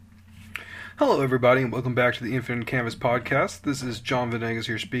Hello, everybody, and welcome back to the Infinite Canvas podcast. This is John Venegas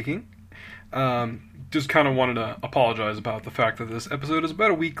here speaking. Just kind of wanted to apologize about the fact that this episode is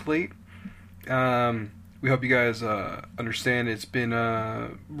about a week late. We hope you guys understand it's been a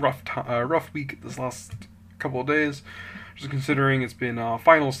rough week this last couple of days, just considering it's been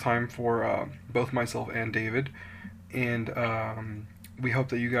finals time for both myself and David, and we hope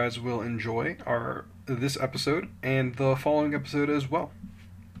that you guys will enjoy this episode and the following episode as well.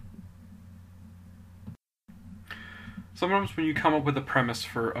 Sometimes when you come up with a premise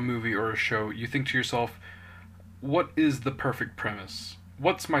for a movie or a show, you think to yourself, what is the perfect premise?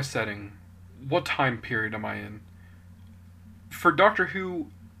 What's my setting? What time period am I in? For Doctor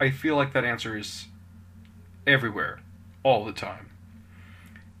Who, I feel like that answer is everywhere, all the time.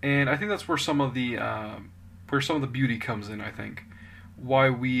 And I think that's where some of the beauty comes in, I think.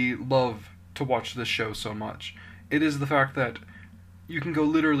 Why we love to watch this show so much. It is the fact that you can go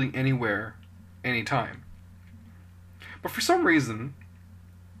literally anywhere, anytime. But for some reason,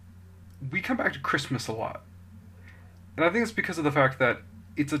 we come back to Christmas a lot. And I think it's because of the fact that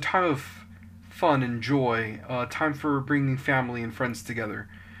it's a time of fun and joy, time for bringing family and friends together.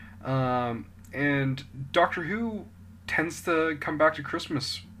 And Doctor Who tends to come back to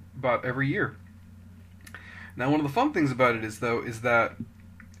Christmas about every year. Now, one of the fun things about it is that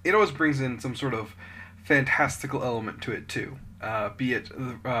it always brings in some sort of fantastical element to it, too. Be it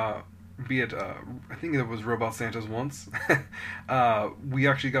I think it was Robot Santas once. We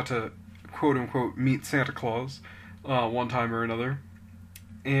actually got to, quote-unquote, meet Santa Claus one time or another.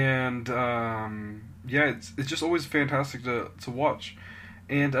 And, it's just always fantastic to watch.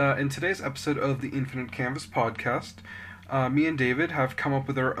 And in today's episode of the Infinite Canvas podcast, me and David have come up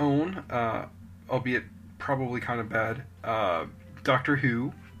with our own, albeit probably kind of bad, Doctor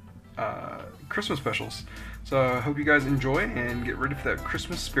Who Christmas specials. So I hope you guys enjoy and get ready for that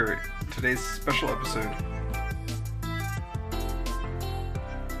Christmas spirit. Today's special episode.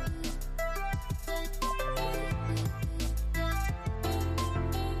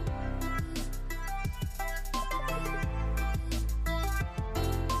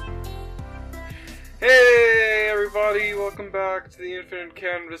 Hey everybody, welcome back to the Infinite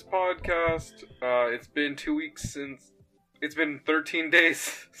Canvas podcast. It's been 2 weeks since... It's been 13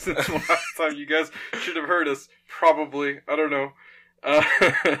 days since the last time you guys should have heard us. Probably. I don't know. So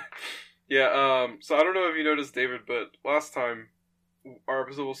I don't know if you noticed, David, but last time our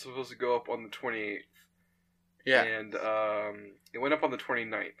episode was supposed to go up on the 28th. Yeah. And it went up on the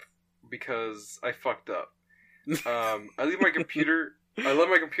 29th because I fucked up. I left my computer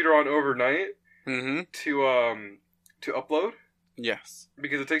on overnight to upload. Yes.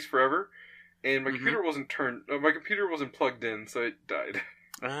 Because it takes forever. And my computer wasn't plugged in, so it died.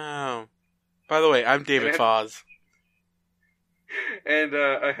 Oh. By the way, I'm David Foz. And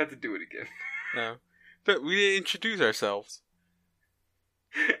I had to do it again. No. But we didn't introduce ourselves.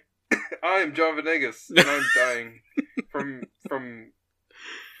 I am John Venegas, and I'm dying from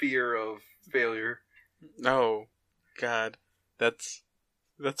fear of failure. Oh, God. That's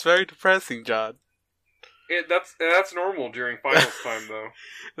very depressing, John. That's normal during finals time, though.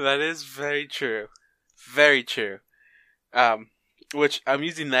 That is very true. Very true. Which I'm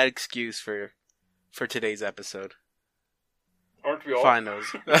using that excuse for today's episode. Aren't we all?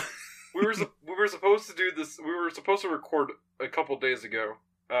 Finals. we were supposed to do this. We were supposed to record a couple days ago.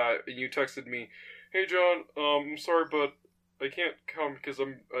 And you texted me, "Hey John, I'm sorry, but I can't come because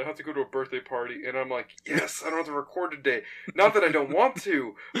I have to go to a birthday party." And I'm like, yes, I don't have to record today. Not that I don't want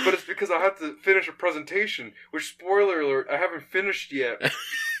to, but it's because I have to finish a presentation, which, spoiler alert, I haven't finished yet.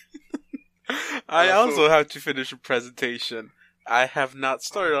 I also have to finish a presentation. I have not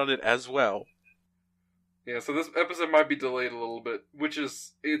started on it as well. Yeah, so this episode might be delayed a little bit, which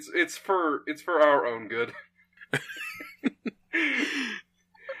is, it's for our own good.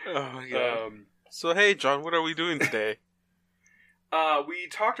 Oh, yeah. So, hey, John, what are we doing today? We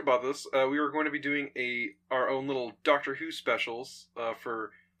talked about this. We were going to be doing our own little Doctor Who specials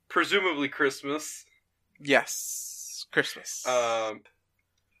for presumably Christmas. Yes, Christmas.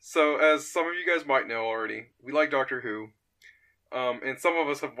 So as some of you guys might know already, we like Doctor Who. And some of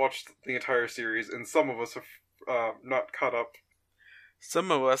us have watched the entire series, and some of us have not caught up.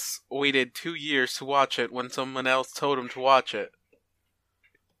 Some of us waited 2 years to watch it when someone else told them to watch it.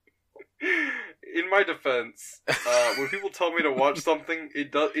 In my defense, when people tell me to watch something,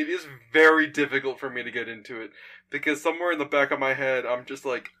 it is very difficult for me to get into it. Because somewhere in the back of my head, I'm just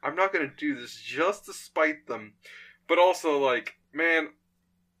like, I'm not going to do this just to spite them. But also, like, man,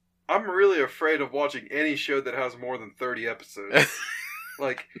 I'm really afraid of watching any show that has more than 30 episodes.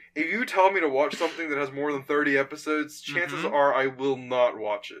 Like, if you tell me to watch something that has more than 30 episodes, chances are I will not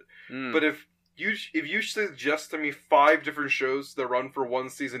watch it. But if you suggest to me 5 different shows that run for 1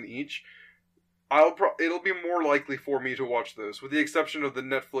 season each, it'll be more likely for me to watch those, with the exception of the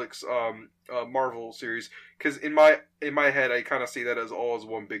Netflix Marvel series, because in my head I kind of see that as all as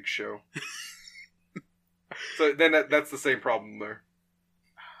one big show. So then that's the same problem there.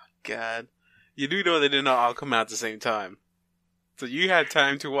 God, you do know they did not all come out at the same time, so you had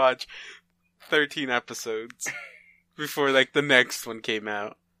time to watch 13 episodes before like the next one came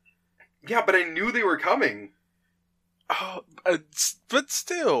out. Yeah, but I knew they were coming. Oh, but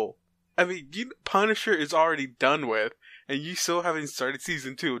still. I mean, Punisher is already done with, and you still haven't started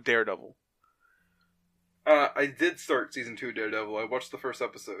season 2 of Daredevil. I did start season 2 of Daredevil. I watched the first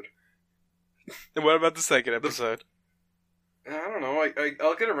episode. And what about the second episode? I don't know.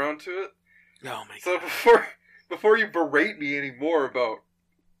 I'll get around to it. Oh my god. So before you berate me anymore about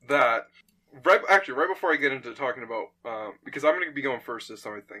that, right before I get into talking about, because I'm going to be going first this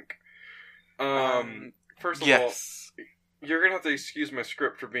time, I think. First of all, you're going to have to excuse my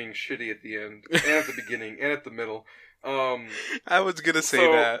script for being shitty at the end, and at the beginning, and at the middle. I was going to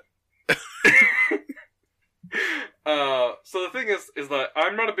say that. So the thing is that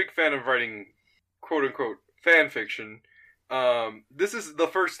I'm not a big fan of writing quote-unquote fan fiction. This is the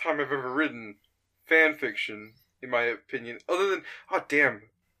first time I've ever written fan fiction, in my opinion. Other than, oh damn,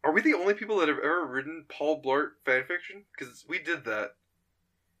 are we the only people that have ever written Paul Blart fan fiction? Because we did that.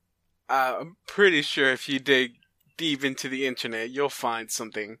 I'm pretty sure if you dig deep into the internet, you'll find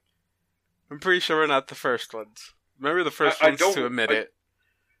something. I'm pretty sure we're not the first ones. Remember the first ones to admit it.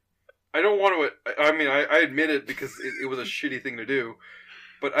 I don't want to. I mean, I admit it because it was a shitty thing to do,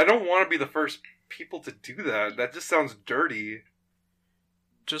 but I don't want to be the first people to do that. That just sounds dirty.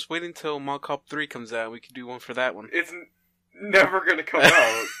 Just wait until Mall Cop 3 comes out. We can do one for that one. It's never going to come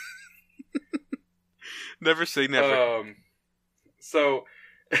out. Never say never. So,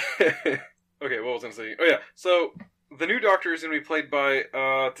 okay, what was I going to say? Oh yeah, so the new Doctor is going to be played by,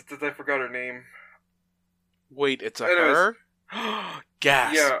 I forgot her name. Wait, it's her?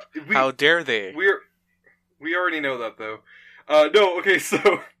 Gasp. Yeah. How dare they? We already know that, though. No, okay, so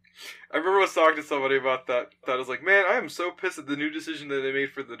I remember I was talking to somebody about that. I was like, man, I am so pissed at the new decision that they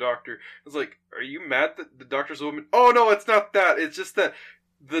made for the Doctor. I was like, are you mad that the Doctor's a woman? Oh, no, it's not that. It's just that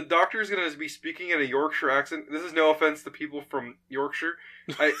the Doctor is going to be speaking in a Yorkshire accent. This is no offense to people from Yorkshire.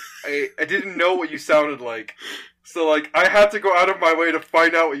 I didn't know what you sounded like. So, like, I had to go out of my way to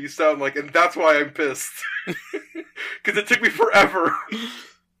find out what you sound like, and that's why I'm pissed. Because it took me forever.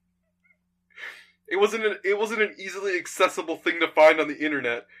 It wasn't an easily accessible thing to find on the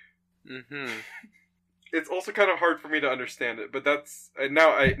internet. Mm-hmm. It's also kind of hard for me to understand it, but that's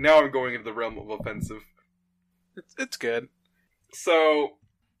now I'm going into the realm of offensive. It's good. So,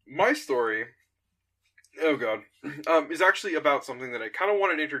 my story, oh god, is actually about something that I kind of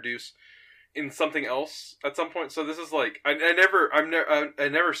wanted to introduce in something else at some point. So this is like I never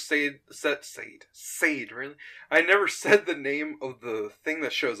said really. I never said the name of the thing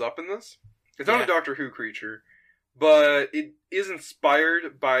that shows up in this. It's not a Doctor Who creature, but it is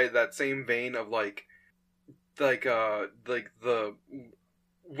inspired by that same vein of like the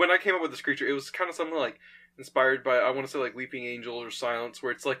when I came up with this creature, it was kind of something like inspired by, I want to say like Weeping Angels or Silence,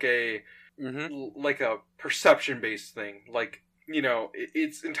 where it's like a like a perception based thing, like. You know,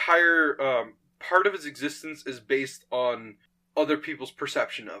 its entire part of its existence is based on other people's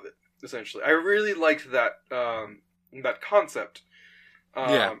perception of it. Essentially, I really liked that that concept.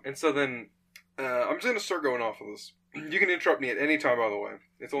 And so then I'm just gonna start going off of this. You can interrupt me at any time, by the way.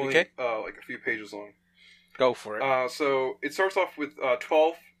 It's only like a few pages long. Go for it. So it starts off with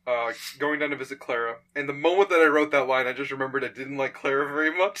 12 going down to visit Clara, and the moment that I wrote that line, I just remembered I didn't like Clara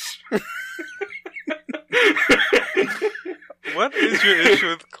very much. What is your issue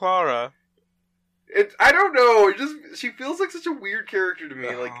with Clara? I don't know. She feels like such a weird character to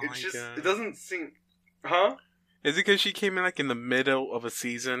me. Like God. It doesn't seem. Huh? Is it because she came in like in the middle of a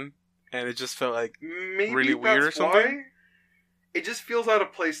season and it just felt like maybe really weird or something? Why. It just feels out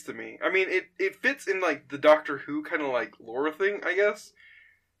of place to me. I mean, it fits in like the Doctor Who kind of like lore thing, I guess,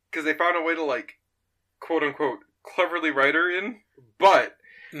 because they found a way to like quote unquote cleverly write her in. But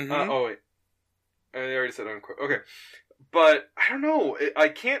oh wait, I already said unquote. Okay. But I don't know. I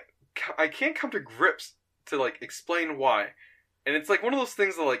can't come to grips to like explain why, and it's like one of those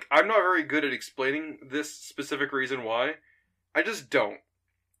things that like I'm not very good at explaining this specific reason why. I just don't.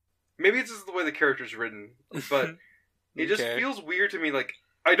 Maybe it's just the way the character's written, but it just feels weird to me. Like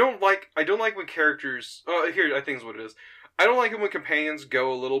I don't like when characters. Here I think is what it is. I don't like it when companions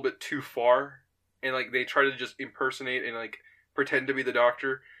go a little bit too far and like they try to just impersonate and like pretend to be the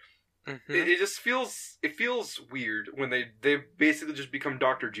Doctor. Mm-hmm. It just feels weird when they basically just become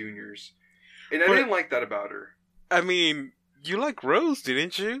Doctor Juniors, and I didn't like that about her. I mean, you like Rose,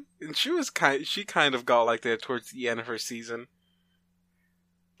 didn't you? And she kind of got like that towards the end of her season.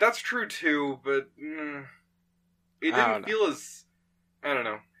 That's true too, but it didn't feel as, I don't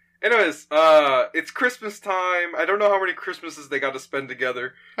know. Anyways, it's Christmas time. I don't know how many Christmases they got to spend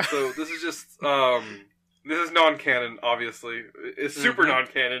together, so this is just this is non-canon. Obviously, it's super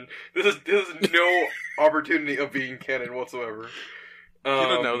non-canon. This is no opportunity of being canon whatsoever. You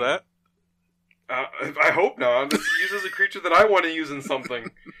don't know that. I hope not. This uses a creature that I want to use in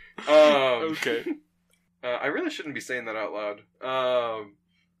something. Okay. I really shouldn't be saying that out loud.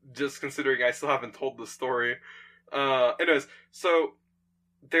 Just considering I still haven't told the story. Anyways, so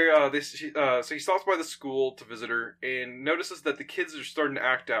so he stops by the school to visit her and notices that the kids are starting to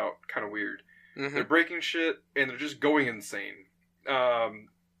act out kind of weird. Mm-hmm. They're breaking shit and they're just going insane.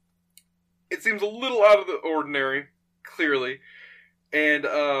 It seems a little out of the ordinary, clearly, and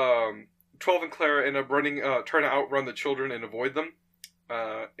 12 and Clara end up trying to outrun the children and avoid them,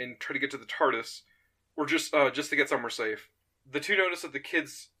 and try to get to the TARDIS, or just to get somewhere safe. The two notice that the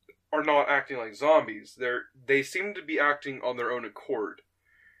kids are not acting like zombies. They seem to be acting on their own accord.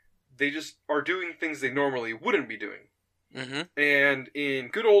 They just are doing things they normally wouldn't be doing. Mm-hmm. And in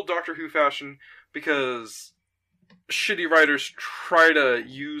good old Doctor Who fashion, because shitty writers try to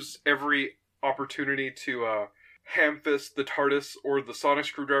use every opportunity to ham-fist the TARDIS or the sonic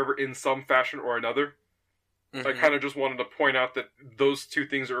screwdriver in some fashion or another. Mm-hmm. I kind of just wanted to point out that those two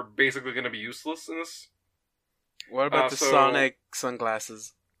things are basically going to be useless in this. What about the sonic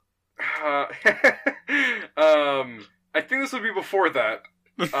sunglasses? I think this would be before that.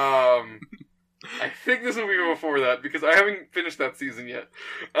 I think this will be before that, because I haven't finished that season yet.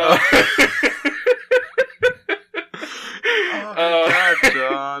 Oh my God,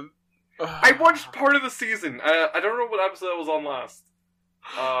 John. I watched part of the season. I don't know what episode I was on last.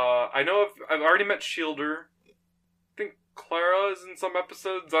 I know I've already met Shielder. I think Clara is in some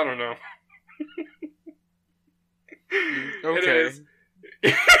episodes. I don't know. Okay.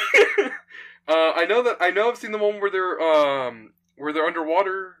 I know I've seen the one where they're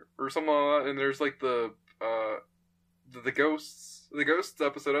underwater or something like that, and there's like the ghosts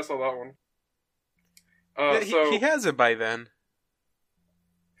episode. I saw that one. Yeah, he has it by then.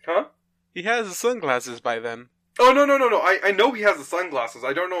 Huh? He has the sunglasses by then. Oh no! I know he has the sunglasses.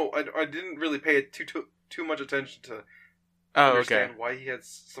 I don't know. I didn't really pay too much attention to understand why he had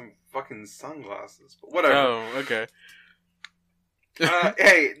some fucking sunglasses. But whatever. Oh, okay.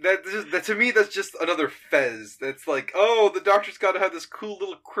 Hey, that to me that's just another Fez. That's like, oh, the Doctor's got to have this cool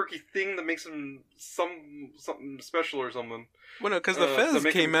little quirky thing that makes him something special or something. Well, no, because the Fez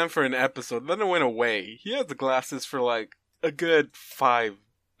came in for an episode, then it went away. He had the glasses for like a good 5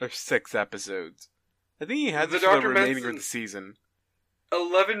 or 6 episodes. I think he had the remaining of the season.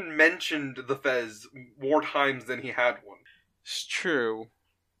 11 mentioned the Fez more times than he had one. It's true.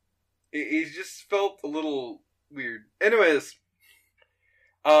 It just felt a little weird. Anyways.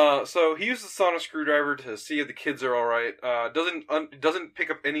 So he uses the sonic screwdriver to see if the kids are alright. Doesn't pick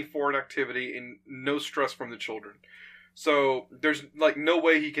up any foreign activity and no stress from the children. So there's like no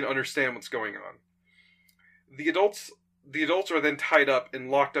way he can understand what's going on. The adults are then tied up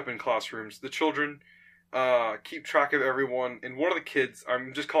and locked up in classrooms. The children keep track of everyone, and one of the kids,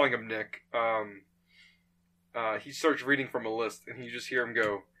 I'm just calling him Nick, he starts reading from a list, and you just hear him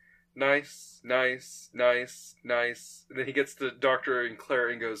go, nice, nice, nice, nice. And then he gets to Doctor and Claire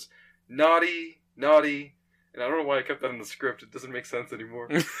and goes, naughty, naughty. And I don't know why I kept that in the script. It doesn't make sense anymore.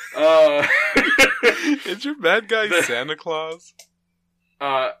 Is your bad guy Santa Claus?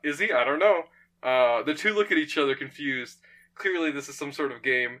 Is he? I don't know. The two look at each other confused. Clearly this is some sort of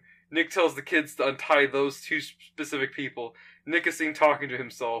game. Nick tells the kids to untie those two specific people. Nick is seen talking to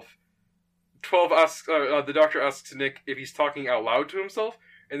himself. 12 asks, the Doctor asks Nick if he's talking out loud to himself.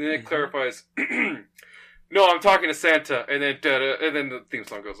 And then Nick clarifies, no, I'm talking to Santa. And then the theme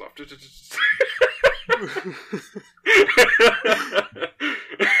song goes off.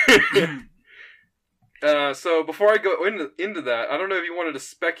 So before I go into that, I don't know if you wanted to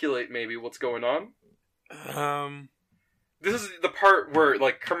speculate maybe what's going on. This is the part where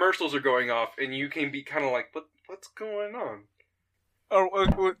like commercials are going off, and you can be kind of like, what's going on?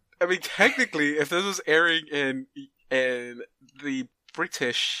 Oh, I mean, technically, if this was airing in the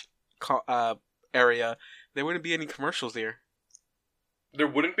British area, there wouldn't be any commercials here. There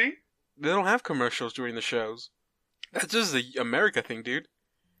wouldn't be? They don't have commercials during the shows. That's just the America thing, dude.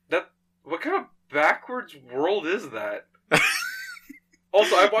 What kind of backwards world is that?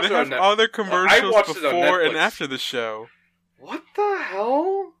 Also, I watched it on Netflix. Other commercials before and after the show. what the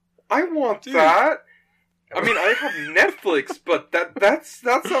hell? I want Dude. that. I mean, I have Netflix, but that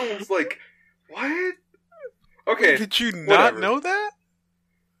sounds like what? Okay, Did you not whatever. know that?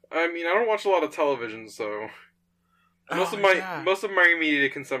 I mean, I don't watch a lot of television, so most of my media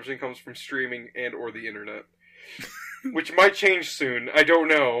consumption comes from streaming and or the internet, which might change soon. I don't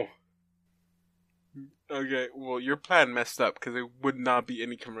know. Okay, well, your plan messed up because there would not be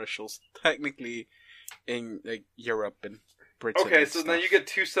any commercials technically in like Europe and Britain. Okay, and so stuff. then you get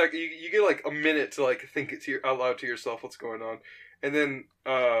 2 seconds. You get like a minute to like think it out loud to yourself what's going on, and then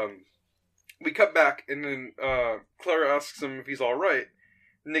we cut back, and then Clara asks him if he's all right.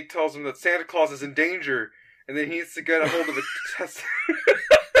 Nick tells him that Santa Claus is in danger, and then he needs to get a hold of a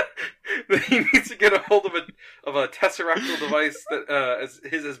a tesseractal device that as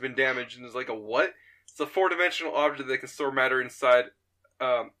his has been damaged, and is like a what? It's a 4-dimensional object that can store matter inside,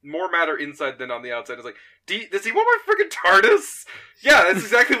 more matter inside than on the outside. It's like, does he want my freaking TARDIS? Yeah, that's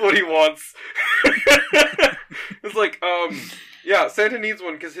exactly what he wants. It's like, yeah, Santa needs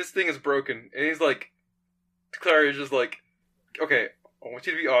one because his thing is broken, and he's like, Clara is just like, okay, I want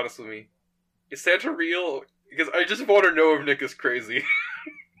you to be honest with me. Is Santa real? Because I just want to know if Nick is crazy.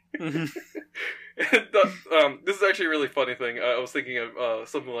 And, this is actually a really funny thing. I was thinking of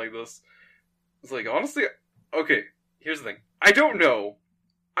something like this. It's like, honestly, okay, here's the thing. I don't know.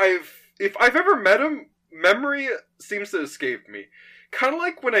 If I've ever met him, memory seems to escape me. Kind of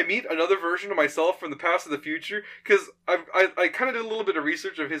like when I meet another version of myself from the past or the future, because I kind of did a little bit of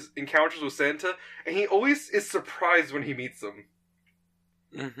research of his encounters with Santa, and he always is surprised when he meets him.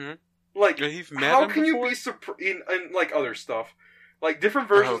 Mm-hmm. Like, Yeah, you've met how him can before? you be surprised in like other stuff? Like, different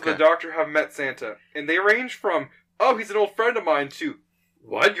versions of the Doctor have met Santa, and they range from, oh, he's an old friend of mine, to,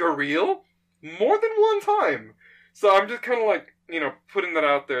 what, you're real? More than one time. So I'm just kind of like, putting that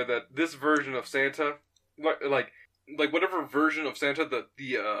out there, that this version of Santa, like whatever version of Santa that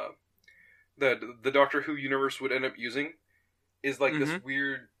the Doctor Who universe would end up using, is like this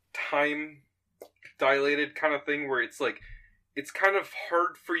weird time dilated kind of thing where it's like, it's kind of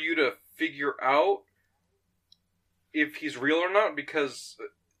hard for you to figure out if he's real or not, because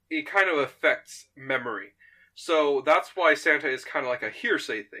it kind of affects memory. So that's why Santa is kind of like a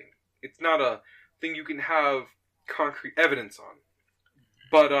hearsay thing. It's not a thing you can have concrete evidence on.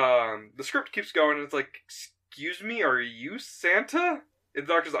 But the script keeps going, and it's like, excuse me, are you Santa? And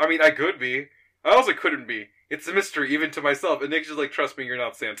the Doctor's, I mean, I could be. I also couldn't be. It's a mystery, even to myself. And Nick's just like, trust me, you're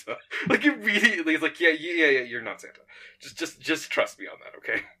not Santa. Like, immediately, he's like, yeah, you're not Santa. Just trust me on that,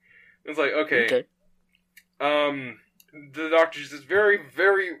 okay? It's like, okay. The Doctor's just very,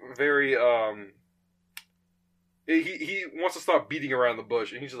 very, very, he wants to stop beating around the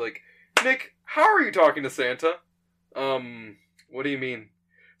bush, and he's just like, Nick, how are you talking to Santa? What do you mean?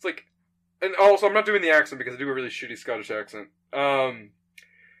 It's like, and also, I'm not doing the accent because I do a really shitty Scottish accent.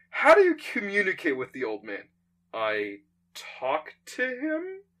 How do you communicate with the old man? I talk to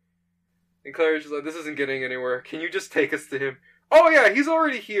him? And Claire's just like, this isn't getting anywhere. Can you just take us to him? Oh yeah, he's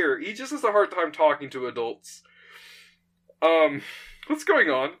already here. He just has a hard time talking to adults. What's going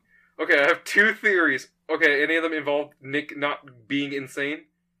on? Okay, I have 2 theories. Okay, any of them involve Nick not being insane?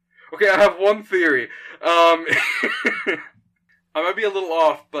 Okay, I have one theory. I might be a little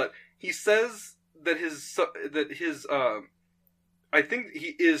off, but he says that I think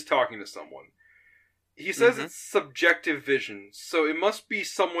he is talking to someone. He says it's subjective vision, so it must be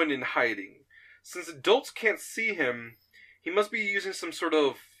someone in hiding. Since adults can't see him, he must be using some sort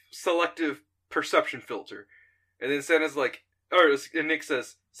of selective perception filter. And then Santa's like, and Nick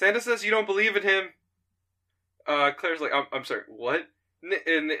says, Santa says you don't believe in him. Claire's like, I'm sorry, what?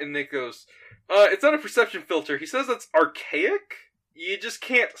 And Nick goes, it's not a perception filter. He says that's archaic. You just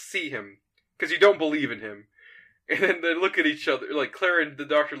can't see him because you don't believe in him. And then they look at each other, like Clara and the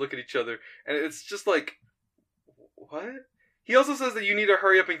Doctor look at each other, and it's just like, what? He also says that you need to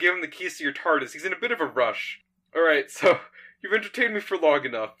hurry up and give him the keys to your TARDIS. He's in a bit of a rush. Alright, so you've entertained me for long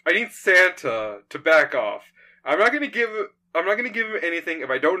enough. I need Santa to back off. I'm not gonna give him anything if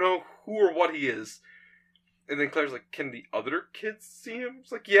I don't know who or what he is. And then Claire's like, can the other kids see him?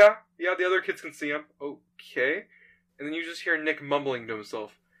 It's like, yeah, the other kids can see him. Okay. And then you just hear Nick mumbling to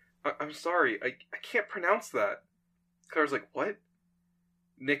himself, I'm sorry, I can't pronounce that. Claire's like, what?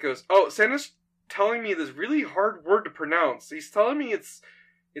 Nick goes, oh, Santa's telling me this really hard word to pronounce. He's telling me it's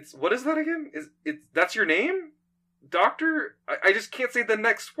what is that again? That's your name? Doctor? I just can't say the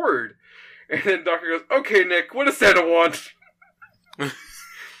next word. And then Doctor goes, okay, Nick, what does Santa want?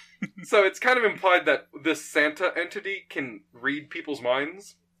 So it's kind of implied that this Santa entity can read people's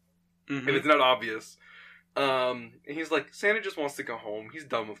minds. And it's not obvious. And he's like, Santa just wants to go home. He's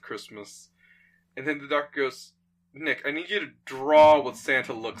done with Christmas. And then the Doctor goes, Nick, I need you to draw what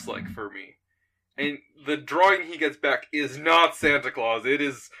Santa looks like for me. And the drawing he gets back is not Santa Claus.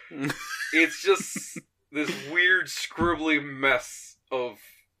 It's just this weird scribbly mess of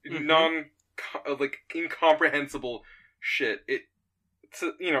incomprehensible shit.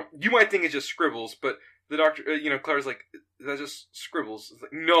 You might think it's just scribbles, but the doctor, Claire's like, that's just scribbles. It's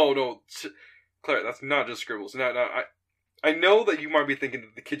like, no, Claire, that's not just scribbles. No, I know that you might be thinking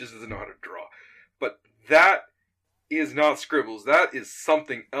that the kid just doesn't know how to draw, but that is not scribbles. That is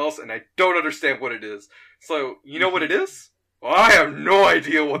something else, and I don't understand what it is. So, you know what it is? Well, I have no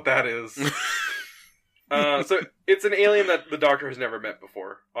idea what that is. So, it's an alien that the Doctor has never met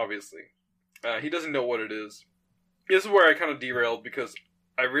before, obviously. He doesn't know what it is. This is where I kind of derailed, because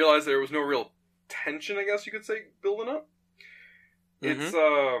I realized there was no real tension, I guess you could say, building up. It's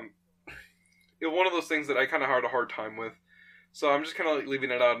one of those things that I kind of had a hard time with. So I'm just kind of like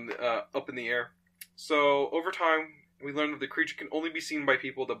leaving it out up in the air. So over time, we learned that the creature can only be seen by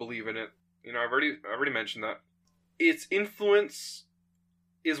people that believe in it. I've already mentioned that. Its influence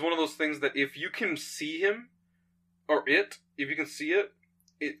is one of those things that if you can see him, if you can see it,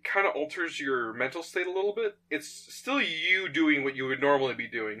 it kind of alters your mental state a little bit. It's still you doing what you would normally be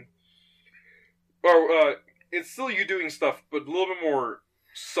doing. Or, it's still you doing stuff, but a little bit more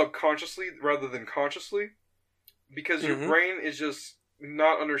subconsciously rather than consciously. Because your brain is just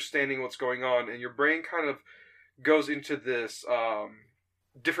not understanding what's going on, and your brain kind of goes into this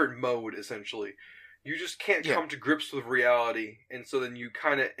different mode, essentially. You just can't come to grips with reality, and so then you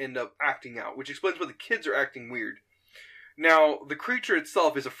kind of end up acting out, which explains why the kids are acting weird. Now, the creature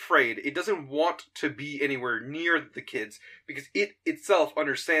itself is afraid. It doesn't want to be anywhere near the kids, because it itself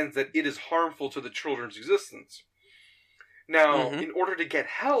understands that it is harmful to the children's existence. Now, in order to get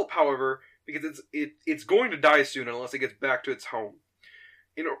help, however, because it's going to die soon unless it gets back to its home.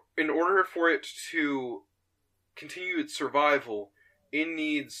 In order for it to continue its survival, it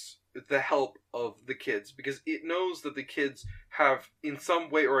needs the help of the kids, because it knows that the kids have, in some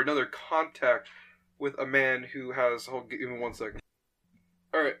way or another, contact with a man who has... give me 1 second.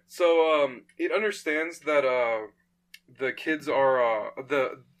 Alright, so, it understands that, the kids are,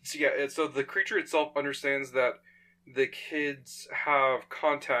 so the creature itself understands that the kids have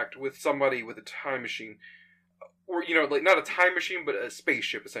contact with somebody with a time machine. Or, not a time machine, but a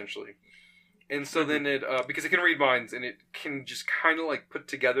spaceship, essentially. And so then it, because it can read minds, and it can just kind of, put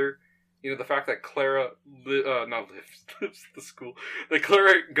together, the fact that Clara, lives the school, that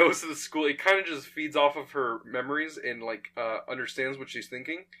Clara goes to the school, it kind of just feeds off of her memories and, understands what she's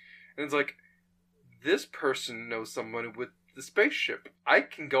thinking. And it's like, this person knows someone with the spaceship. I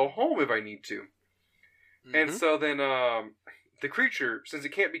can go home if I need to. And so then, the creature, since it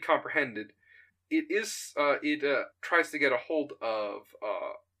can't be comprehended, it tries to get a hold of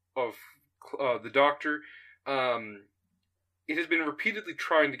the Doctor. It has been repeatedly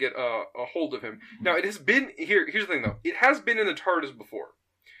trying to get a hold of him. Now, it has been here's the thing though. It has been in the TARDIS before.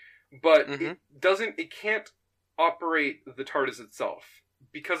 But it can't operate the TARDIS itself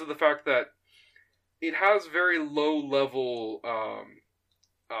because of the fact that it has very low level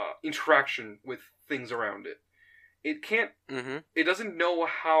interaction with things around it. It can't, it doesn't know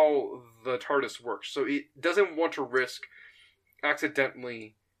how the TARDIS works, so it doesn't want to risk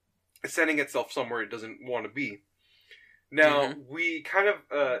accidentally sending itself somewhere it doesn't want to be. Now, we kind of,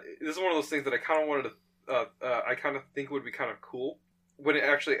 this is one of those things that I kind of wanted to, I kind of think would be kind of cool when it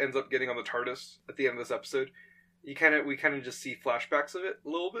actually ends up getting on the TARDIS at the end of this episode. We kind of just see flashbacks of it a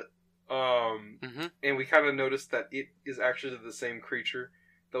little bit. And we kind of noticed that it is actually the same creature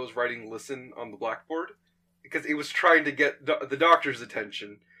that was writing "listen" on the blackboard, because it was trying to get the Doctor's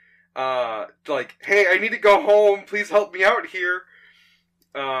attention. Hey, I need to go home. Please help me out here.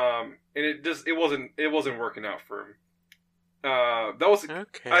 And it wasn't working out for him. That was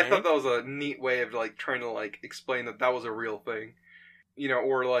okay. I thought that was a neat way of trying to explain that was a real thing,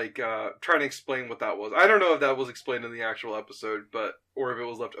 or trying to explain what that was. I don't know if that was explained in the actual episode, or if it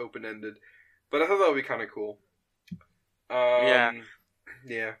was left open ended. But I thought that would be kind of cool. Yeah.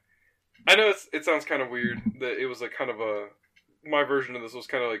 I know it sounds kind of weird that it was my version of this was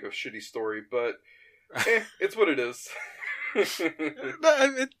kind of like a shitty story, but it's what it is. It's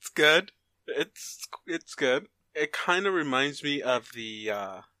good. It's good. It kind of reminds me of the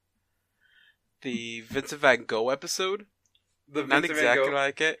Vincent Van Gogh episode. Not exactly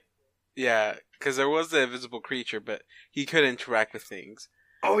like it. Yeah, because there was the invisible creature, but he could interact with things.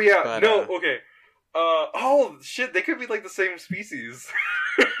 Oh yeah, okay. Oh shit, they could be the same species.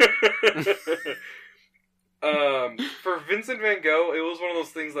 For Vincent Van Gogh, it was one of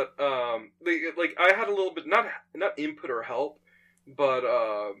those things that I had a little bit not input or help, but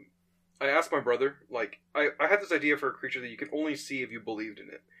I asked my brother, like, I had this idea for a creature that you can only see if you believed in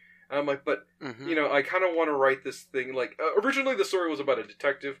it. And I'm like, but, you know, I kind of want to write this thing, like, originally the story was about a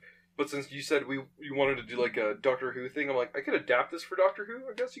detective, but since you said you wanted to do, like, a Doctor Who thing, I'm like, I could adapt this for Doctor Who,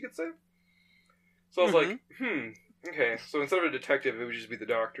 I guess you could say. So I was like, okay, so instead of a detective, it would just be the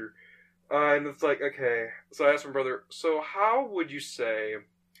Doctor. And it's like, okay, so I asked my brother, so how would you say,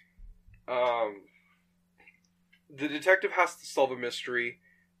 the detective has to solve a mystery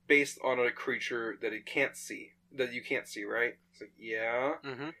based on a creature that it can't see, that you can't see, right? It's like, yeah.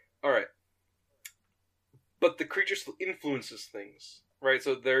 Alright. But the creature still influences things, right?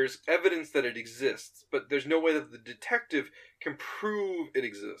 So there's evidence that it exists, but there's no way that the detective can prove it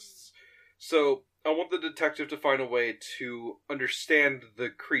exists. So I want the detective to find a way to understand the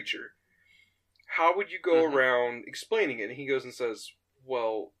creature. How would you go around explaining it? And he goes and says,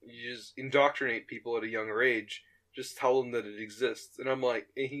 well, you just indoctrinate people at a younger age. Just tell them that it exists. And I'm like,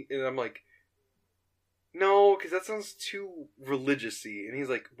 no, because that sounds too religious-y. And he's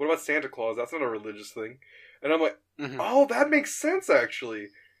like, what about Santa Claus? That's not a religious thing. And I'm like, oh, that makes sense, actually.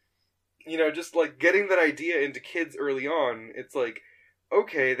 You know, just like getting that idea into kids early on, it's like,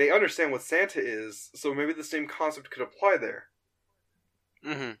 okay, they understand what Santa is, so maybe the same concept could apply there.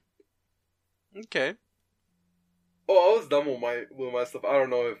 Okay. Oh, I was done with my stuff. I don't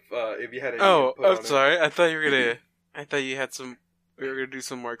know if you had any. Oh, input I'm on sorry. I thought you were gonna. I thought you had some. We were gonna do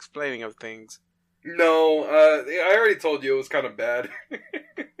some more explaining of things. No, I already told you it was kind of bad.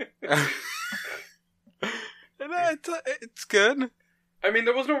 It's good. I mean,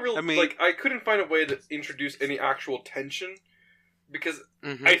 there was no real. I couldn't find a way to introduce any actual tension because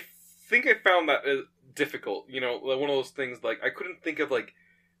I think I found that difficult. You know, like one of those things. Like I couldn't think of like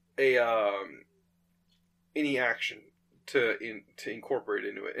a any action to incorporate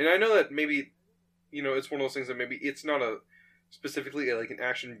into it. And I know that maybe, you know, it's one of those things that maybe it's not specifically like an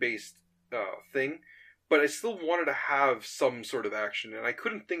action-based thing, but I still wanted to have some sort of action, and I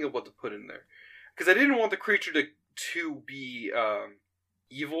couldn't think of what to put in there. Because I didn't want the creature to be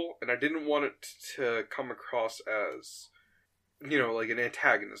evil, and I didn't want it to come across as, you know, like an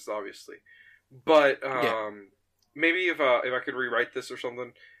antagonist, obviously. But maybe if I could rewrite this or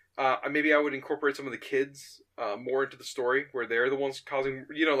something, maybe I would incorporate some of the kids more into the story, where they're the ones causing,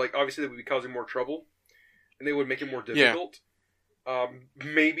 you know, like, obviously they would be causing more trouble, and they would make it more difficult.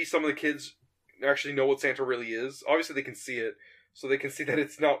 Maybe some of the kids actually know what Santa really is. Obviously they can see it, so they can see that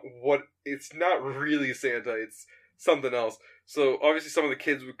it's not really Santa, it's something else. So obviously some of the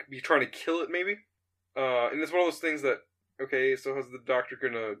kids would be trying to kill it, maybe. And it's one of those things that, okay, so how's the Doctor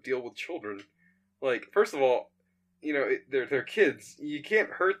gonna deal with children? Like, first of all, you know, they're kids. You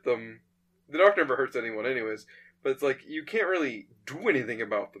can't hurt them. The Doctor never hurts anyone anyways. But it's like, you can't really do anything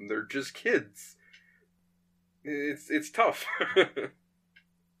about them. They're just kids. It's tough.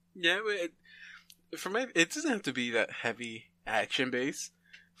 Yeah, but for me, it doesn't have to be that heavy action base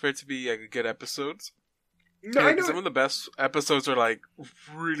for it to be like a good episodes. No, like, some of the best episodes are like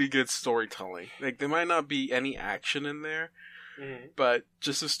really good storytelling. Like, there might not be any action in there, but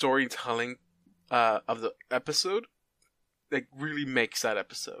just the storytelling of the episode, like, really makes that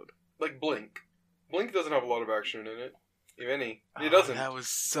episode. Like Blink. Blink doesn't have a lot of action in it, if any. It doesn't. That was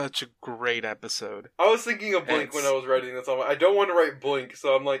such a great episode. I was thinking of Blink when I was writing this. I don't want to write Blink,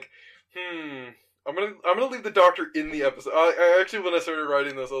 so I'm like, I'm gonna leave the Doctor in the episode. I actually, when I started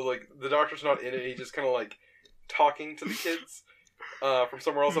writing this, I was like, the Doctor's not in it. He's just kind of like talking to the kids from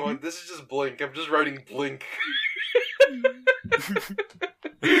somewhere else. I'm like, this is just Blink. I'm just writing Blink.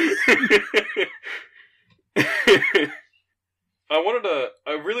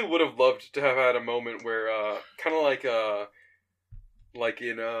 I really would have loved to have had a moment where, kind of like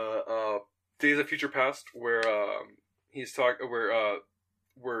in Days of Future Past, where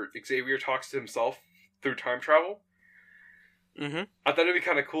where Xavier talks to himself through time travel. I thought it'd be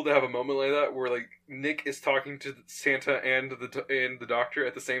kind of cool to have a moment like that, where like Nick is talking to Santa and the Doctor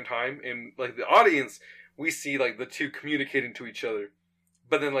at the same time, and like the audience, we see like the two communicating to each other,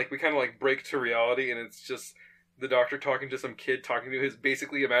 but then like we kind of like break to reality, and it's just the Doctor talking to some kid talking to his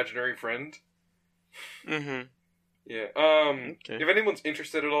basically imaginary friend. Yeah. Okay. If anyone's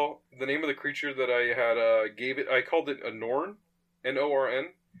interested at all, the name of the creature that I had I called it a Norn,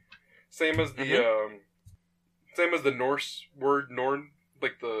 Norn, same as the Norse word Norn,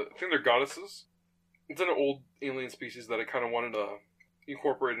 like I think they're goddesses. It's an old alien species that I kind of wanted to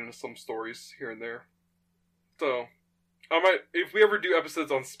incorporate into some stories here and there. So I might, if we ever do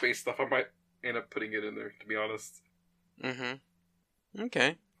episodes on space stuff, I might end up putting it in there, to be honest.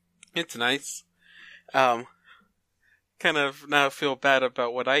 Okay. It's nice. Kind of now feel bad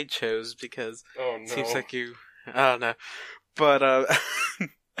about what I chose, because it seems like you... Oh, no. But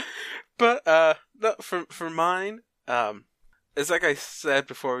But no, for mine, it's like I said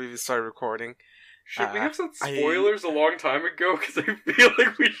before we even started recording. Should we have said spoilers a long time ago? Because I feel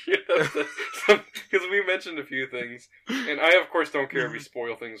like we should have said some, because we mentioned a few things, and I of course don't care if you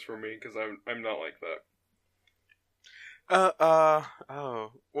spoil things for me because I'm not like that.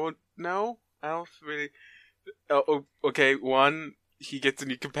 Oh, well, no, I don't really. Oh, okay. One, he gets a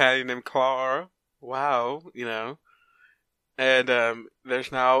new companion named Clara. Wow, and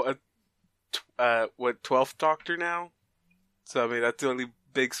there's now a 12th Doctor now. So I mean, that's the only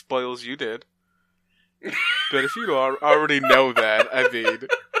big spoils you did. But if you already know that, I mean,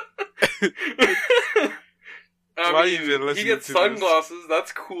 why even listen? He gets sunglasses.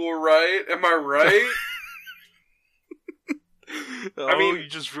 That's cool, right? Am I right? I mean, you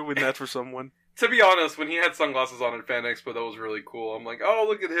just ruined that for someone. To be honest, when he had sunglasses on at Fan Expo, that was really cool. I'm like, oh,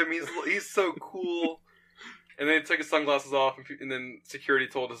 look at him. He's so cool. And then he took his sunglasses off, and then security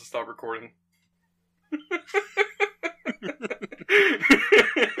told us to stop recording.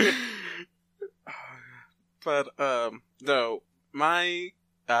 But, no,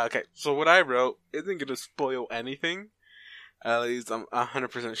 okay, so what I wrote isn't gonna spoil anything. At least I'm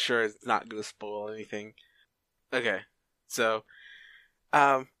 100% sure it's not gonna spoil anything. Okay, so,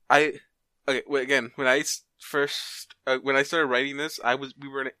 when I started writing this, I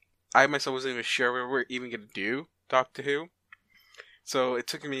myself wasn't even sure we were even gonna do Doctor Who. So it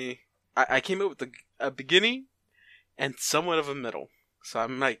took me, I came up with a beginning and somewhat of a middle. So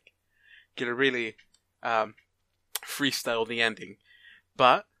I'm like, gonna really, freestyle the ending.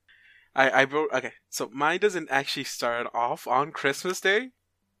 But, I wrote, okay, so mine doesn't actually start off on Christmas Day.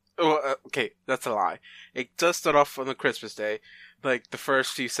 Oh, okay, that's a lie. It does start off on the Christmas Day, like the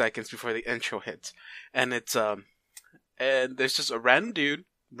first few seconds before the intro hits. And it's, and there's just a random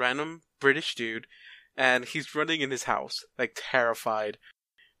British dude, and he's running in his house, like terrified.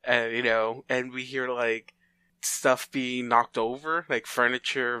 And, and we hear like stuff being knocked over, like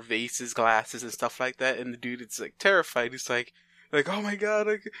furniture, vases, glasses, and stuff like that. And the dude is like terrified. He's like, oh my god,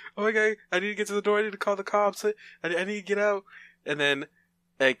 I need to get to the door. I need to call the cops. I need to get out. And then,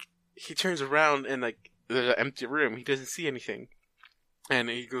 like, he turns around and like there's an empty room. He doesn't see anything, and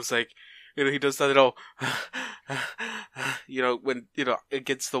he goes like, he does that little, when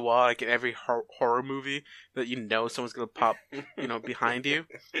against the wall, like in every horror movie that someone's gonna pop, behind you.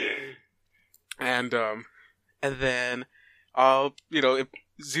 And then, it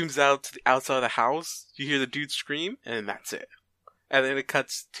zooms out to the outside of the house. You hear the dude scream, and that's it. And then it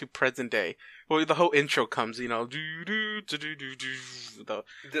cuts to present day. Well, the whole intro comes, the whole TARDIS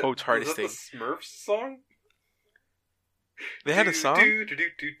thing. Was that the Smurfs song? They had a song?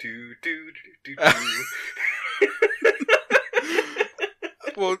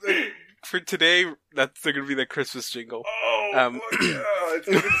 Well, for today, that's going to be the Christmas jingle. Oh, yeah, it's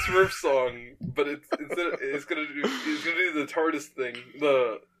going to be the Smurf song, but it's going to do the TARDIS thing.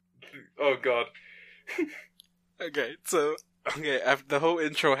 Oh god. Okay, so... Okay, after the whole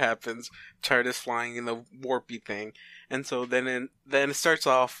intro happens, TARDIS flying in the warpy thing, and so then it starts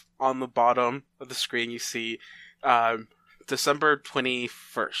off on the bottom of the screen. You see, December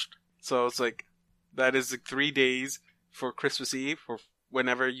 21st. So it's like that is like 3 days for Christmas Eve, or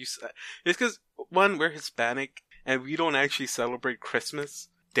whenever you. It's because we're Hispanic and we don't actually celebrate Christmas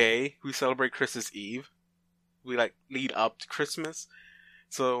Day. We celebrate Christmas Eve. We like lead up to Christmas,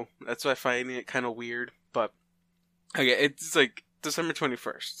 so that's why I find it kind of weird, but. Okay, it's like December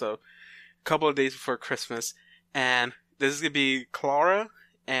 21st, so a couple of days before Christmas, and this is going to be Clara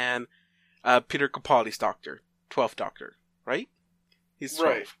and Peter Capaldi's Doctor, 12th Doctor, right? He's 12.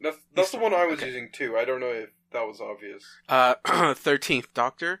 Right, that's the one I was using too. I don't know if that was obvious. 13th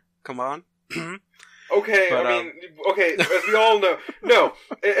Doctor, come on. Okay, but, okay, as we all know, no,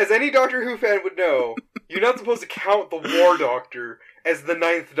 as any Doctor Who fan would know, you're not supposed to count the War Doctor as the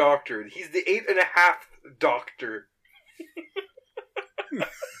 9th Doctor. He's the 8.5th Doctor.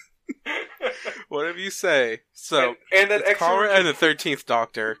 Whatever you say. So, and that it's Clara and the 13th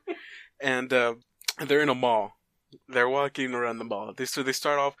Doctor, and they're in a mall. They're walking around the mall. So they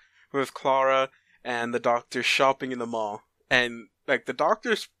start off with Clara and the Doctor shopping in the mall, and like the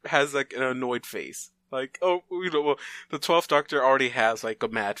Doctor has like an annoyed face. Like, the 12th Doctor already has like a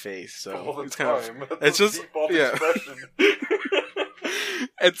mad face, so it's kind of it's just expression.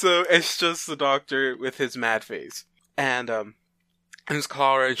 And so it's just the Doctor with his mad face. And it's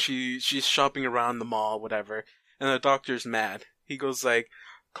Clara, and she's shopping around the mall, whatever, and the Doctor's mad. He goes like,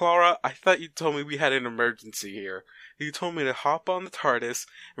 Clara, I thought you told me we had an emergency here. You told me to hop on the TARDIS,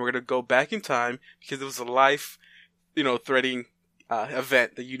 and we're gonna go back in time, because it was a life, threatening,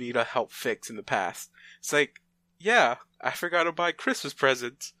 event that you need to help fix in the past. It's like, yeah, I forgot to buy Christmas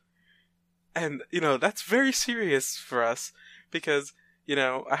presents. And, that's very serious for us because,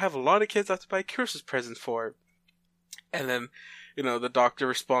 I have a lot of kids I have to buy Christmas presents for. And then, the doctor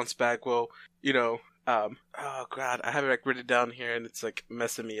responds back, well, oh God, I have it written down here and it's like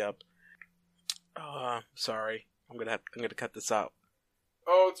messing me up. Sorry. I'm gonna cut this out.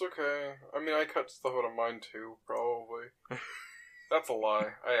 Oh, it's okay. I mean, I cut stuff out of mine too, probably. That's a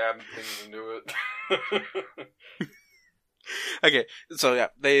lie. I added things into it. Okay, so yeah,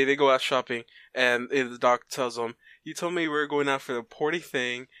 they go out shopping, and the doctor tells them, "You told me we were going out for the party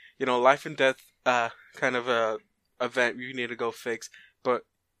thing, life and death, kind of a event you need to go fix, but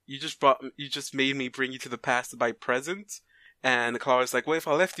you just made me bring you to the past to buy presents." And Clara's like, "Well, if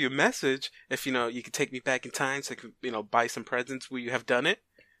I left you a message, if you could take me back in time, so I could, buy some presents, will you have done it?"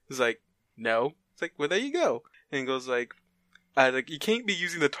 He's like, "No." It's like, "Well, there you go." And he goes like, you can't be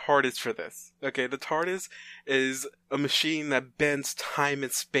using the TARDIS for this. Okay, the TARDIS is a machine that bends time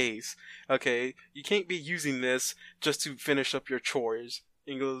and space. Okay, you can't be using this just to finish up your chores.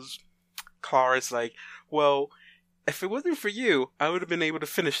 And he goes, Clara's like, "Well, if it wasn't for you, I would have been able to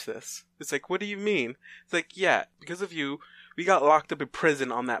finish this." It's like, "What do you mean?" It's like, "Yeah, because of you, we got locked up in prison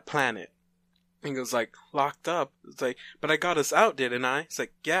on that planet." And he goes like, "Locked up?" It's like, "But I got us out, didn't I?" It's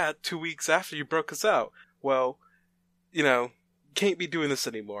like, "Yeah, 2 weeks after you broke us out." Well, can't be doing this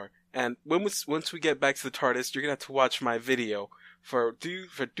anymore. And once we get back to the TARDIS, you're gonna have to watch my video for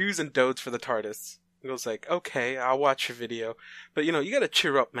do's and don'ts for the TARDIS. He goes like, "Okay, I'll watch your video. But you gotta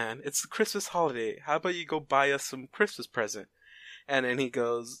cheer up, man. It's the Christmas holiday. How about you go buy us some Christmas present?" And then he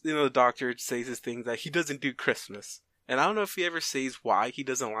goes, the doctor says his thing that he doesn't do Christmas. And I don't know if he ever says why he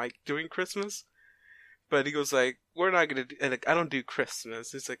doesn't like doing Christmas. But he goes like, "We're not gonna do, and like, I don't do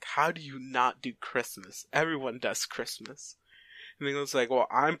Christmas." It's like, how do you not do Christmas? Everyone does Christmas. And he goes like, "Well,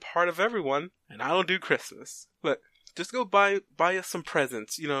 I'm part of everyone, and I don't do Christmas. Look, just go buy us some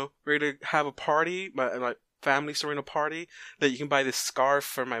presents. We're gonna have a party. My family's throwing a party. That you can buy this scarf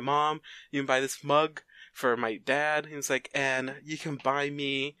for my mom. You can buy this mug for my dad." And it's like, "And you can buy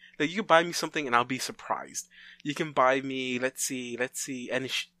me something, and I'll be surprised. You can buy me, let's see."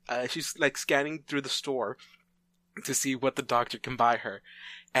 And she's like scanning through the store to see what the doctor can buy her,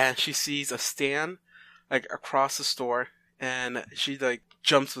 and she sees a stand like across the store. And she like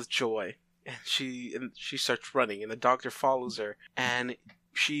jumps with joy, and she starts running, and the doctor follows her, and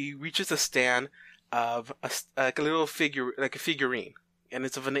she reaches a stand of a little figure, like a figurine, and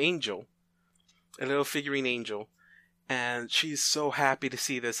it's of an angel, a little figurine angel, and she's so happy to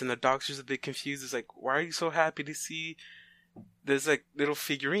see this, and the doctor's a bit confused. It's like, "Why are you so happy to see this like little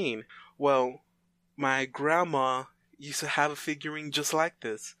figurine?" "Well, my grandma used to have a figurine just like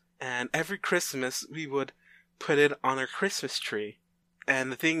this, and every Christmas we would put it on her Christmas tree.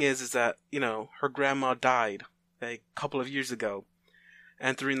 And the thing is that, her grandma died a couple of years ago.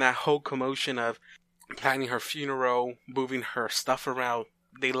 And during that whole commotion of planning her funeral, moving her stuff around,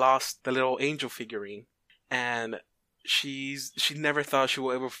 they lost the little angel figurine. And she never thought she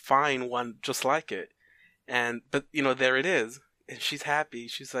would ever find one just like it. But there it is. And she's happy.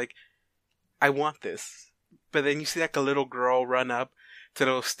 She's like, "I want this." But then you see like a little girl run up to the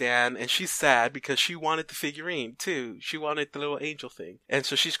little stand, and she's sad because she wanted the figurine too. She wanted the little angel thing, and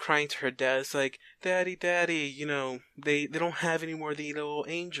so she's crying to her dad. It's like, "Daddy, Daddy, they don't have any more of the little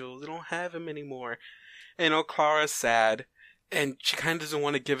angels. They don't have him anymore." And Clara's sad, and she kind of doesn't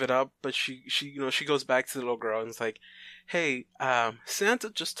want to give it up, but she goes back to the little girl and is like, "Hey, Santa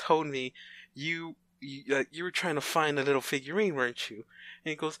just told me you were trying to find a little figurine, weren't you?" And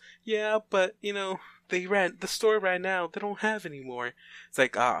he goes, "Yeah, but the store right now, they don't have any more." It's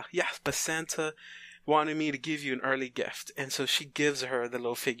like, yes, but Santa wanted me to give you an early gift. And so she gives her the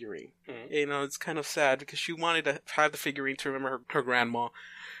little figurine. Mm-hmm. It's kind of sad because she wanted to have the figurine to remember her grandma.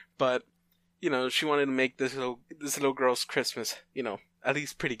 But, she wanted to make this little girl's Christmas, at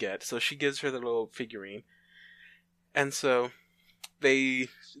least pretty good. So she gives her the little figurine. And so she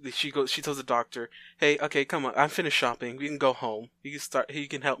tells the doctor, "Hey, okay, come on, I'm finished shopping. We can go home. You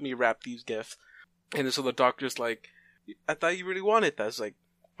can help me wrap these gifts." And so the doctor's like, "I thought you really wanted that." It's like,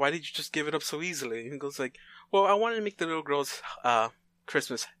 "Why did you just give it up so easily?" And he goes like, "Well, I wanted to make the little girl's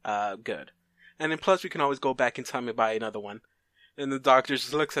Christmas good. And then plus we can always go back in time and buy another one." And the doctor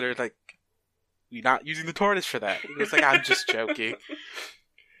just looks at her like, "We're not using the TARDIS for that." He goes like, "I'm just joking."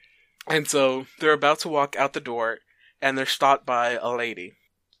 And so they're about to walk out the door, and they're stopped by a lady.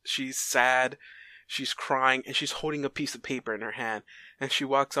 She's sad. She's crying, and she's holding a piece of paper in her hand. And she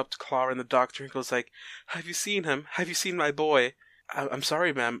walks up to Clara and the doctor and goes like, "Have you seen him? Have you seen my boy?" I'm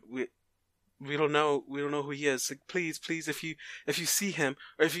sorry, ma'am. We don't know who he is. Like, please, if you see him,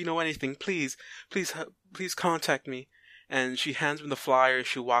 or if you know anything, please contact me." And she hands him the flyer and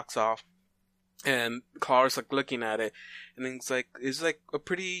she walks off. And Clara's like looking at it, and then it's like a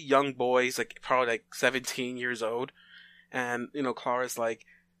pretty young boy. He's like probably like 17 years old, and Clara's like,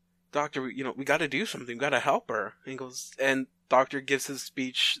 Doctor, we got to do something. We got to help her. And he goes, and Doctor gives his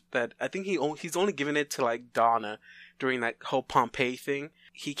speech that I think he's only given it to like Donna during that whole Pompeii thing.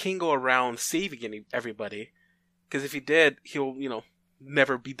 He can't go around saving everybody, because if he did, he'll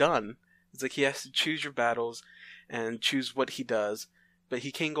never be done. It's like he has to choose your battles and choose what he does. But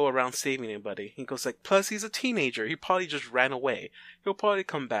he can't go around saving anybody. He goes like, plus he's a teenager. He probably just ran away. He'll probably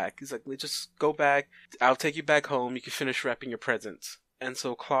come back. He's like, just go back. I'll take you back home. You can finish wrapping your presents. And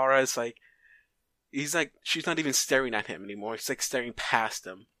so Clara is like, she's not even staring at him anymore. He's like staring past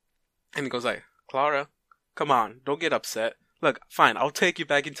him. And he goes like, Clara, come on. Don't get upset. Look, fine. I'll take you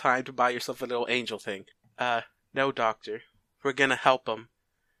back in time to buy yourself a little angel thing. No, Doctor. We're gonna help him.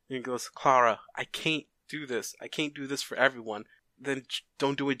 And he goes, Clara, I can't do this. I can't do this for everyone. Then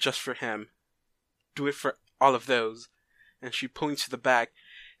don't do it just for him. Do it for all of those. And she points to the back,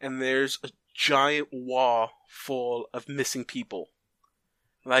 and there's a giant wall full of missing people.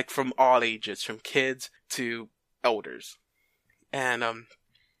 Like from all ages, from kids to elders. And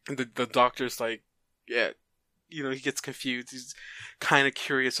the Doctor's like, yeah, he gets confused. He's kind of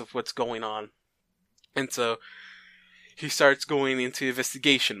curious of what's going on. And so he starts going into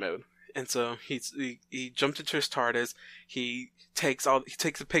investigation mode. And so he jumps into his TARDIS. He takes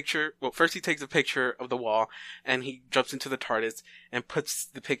a picture. Well, first he takes a picture of the wall, and he jumps into the TARDIS and puts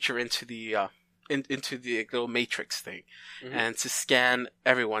the picture into the into the little matrix thing, and to scan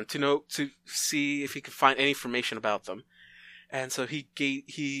everyone to see if he can find any information about them. And so he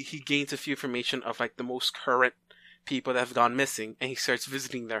gains a few information of like the most current people that have gone missing, and he starts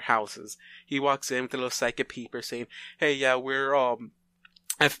visiting their houses. He walks in with a little psychic peeper saying, "Hey, yeah, we're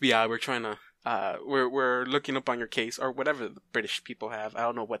FBI, we're trying to, we're looking up on your case," or whatever the British people have. I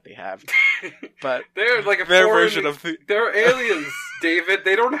don't know what they have, but they're like their version of they're aliens, David.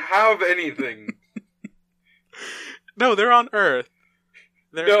 They don't have anything. No, they're on Earth.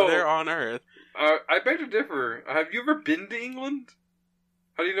 They're on Earth. I beg to differ. Have you ever been to England?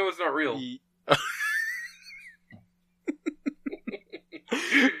 How do you know it's not real?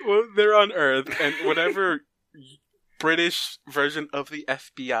 Well, they're on Earth, and whatever British version of the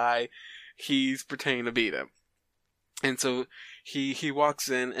FBI, he's pretending to be them. And so he walks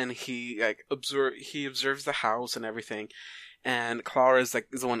in, and he observes the house and everything, and Clara is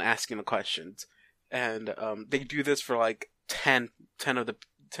the one asking the questions. And they do this for like 10 of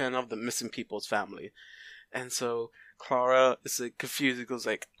the missing people's family. And so Clara is like confused. He goes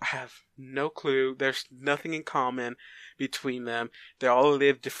like, I have no clue. There's nothing in common between them. They all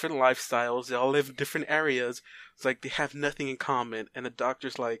live different lifestyles. They all live in different areas. It's like they have nothing in common. And the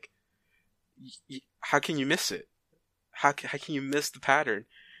Doctor's like, how can you miss it? How can you miss the pattern?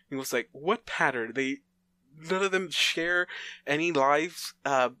 He was like, what pattern? None of them share any lives.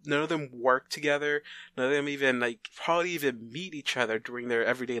 None of them work together. None of them even probably even meet each other during their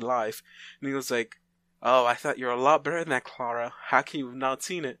everyday life. And he was like, oh, I thought you're a lot better than that, Clara. How can you have not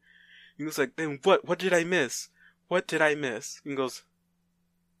seen it? He was like, then what? What did I miss? What did I miss? He goes,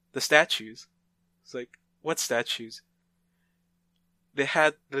 the statues. It's like, what statues? They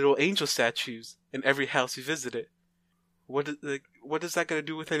had little angel statues in every house we visited. What is that going to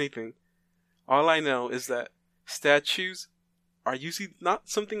do with anything? All I know is that statues are usually not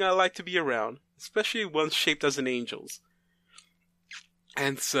something I like to be around, especially ones shaped as an angel's.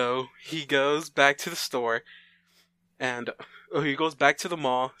 And so he goes back to the store, and he goes back to the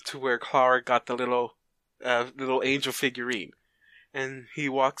mall to where Clara got the little angel figurine. And he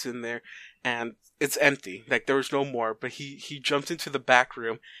walks in there, and it's empty. Like, there was no more. But he jumps into the back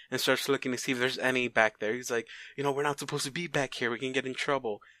room and starts looking to see if there's any back there. He's like, we're not supposed to be back here. We can get in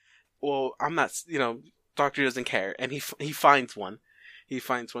trouble. Well, I'm not, Doctor doesn't care. And he finds one. He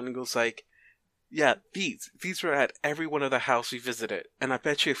finds one and goes like, yeah, these were at every one of the house we visited. And I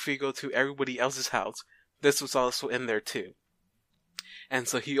bet you if we go to everybody else's house, this was also in there too. And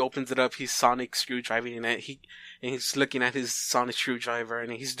so he opens it up, he's sonic screwdriving it, and he's looking at his sonic screwdriver,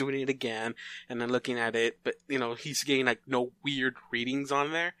 and he's doing it again, and then looking at it, but, he's getting, no weird readings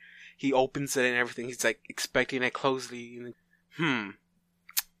on there. He opens it and everything, he's, expecting it closely, and,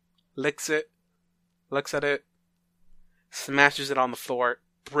 licks it, looks at it, smashes it on the floor,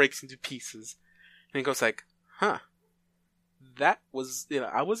 breaks into pieces, and he goes like, that was,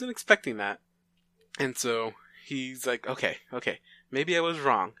 I wasn't expecting that. And so he's like, okay, maybe I was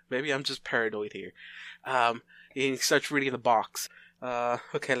wrong. Maybe I'm just paranoid here. And he starts reading the box.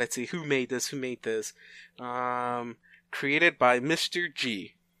 Okay, let's see. Who made this? Created by Mr.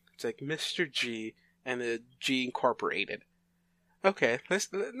 G. It's like Mr. G and the G Incorporated. Okay,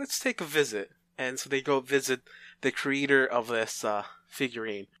 let's take a visit. And so they go visit the creator of this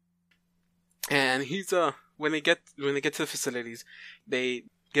figurine. And he's when they get to the facilities, they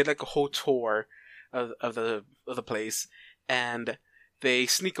get like a whole tour of the place, and they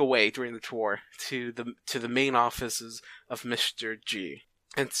sneak away during the tour to the main offices of Mr. G.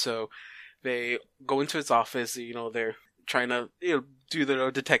 And so they go into his office. They're trying to do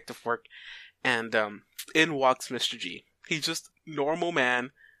their detective work, and in walks Mr. G. He's just normal man,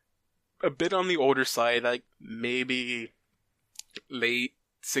 a bit on the older side, like maybe late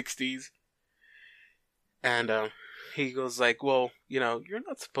 60s. And he goes like, well, you're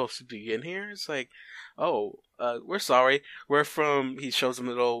not supposed to be in here. It's like, oh, we're sorry. We're from, he shows him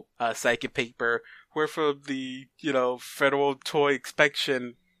a little psychic paper. We're from the, Federal Toy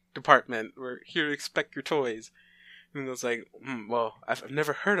Inspection Department. We're here to inspect your toys. And he goes like, well, I've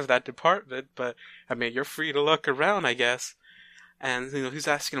never heard of that department, but, I mean, you're free to look around, I guess. And, he's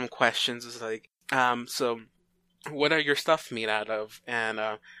asking him questions. It's like, so, what are your stuff made out of? And,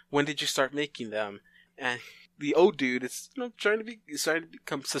 when did you start making them? And the old dude is, starting to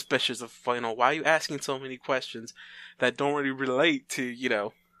become suspicious of, why are you asking so many questions that don't really relate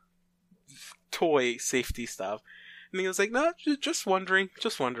to, toy safety stuff? And he was like, no, just wondering.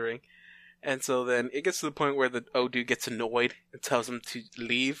 And so then it gets to the point where the old dude gets annoyed and tells him to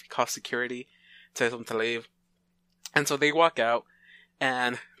leave, calls security, tells him to leave. And so they walk out,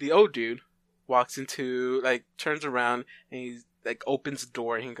 and the old dude walks into, turns around, and he, opens the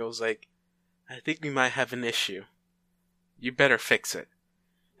door, and he goes like, I think we might have an issue. You better fix it.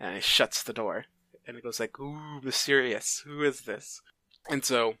 And he shuts the door. And it goes like, ooh, mysterious. Who is this? And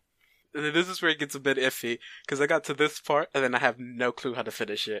so, this is where it gets a bit iffy, because I got to this part, and then I have no clue how to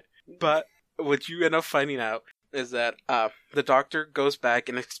finish it. But what you end up finding out is that the doctor goes back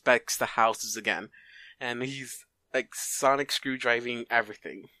and inspects the houses again. And he's, sonic screwdriving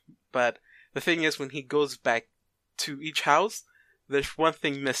everything. But the thing is, when he goes back to each house, there's one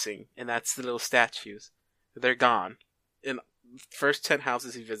thing missing, and that's the little statues. They're gone. In the first 10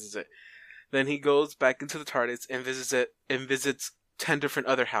 houses he visits it. Then he goes back into the TARDIS and visits 10 different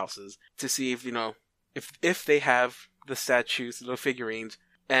other houses to see if, if they have the statues, the little figurines,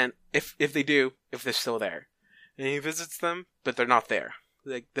 and if they do, if they're still there. And he visits them, but they're not there.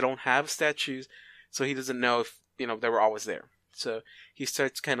 They don't have statues, so he doesn't know if, they were always there. So he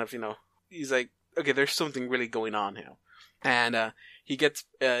starts kind of, he's like, okay, there's something really going on here. And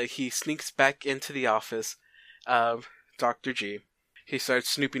he sneaks back into the office of Dr. G. He starts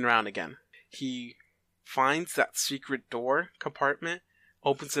snooping around again. He finds that secret door compartment,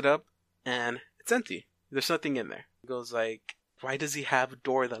 opens it up, and it's empty. There's nothing in there. He goes like, why does he have a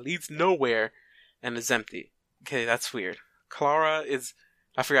door that leads nowhere and is empty? Okay, that's weird. Clara is...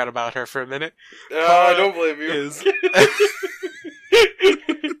 I forgot about her for a minute. I don't blame you.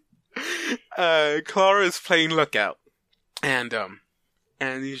 Clara is playing lookout. And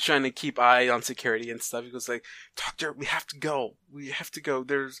he's trying to keep eye on security and stuff. He goes like, Doctor, we have to go.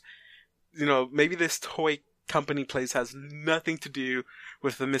 There's, maybe this toy company place has nothing to do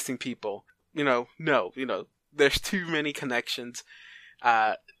with the missing people. No, there's too many connections.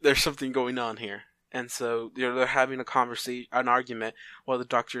 There's something going on here. And so, they're having an argument while the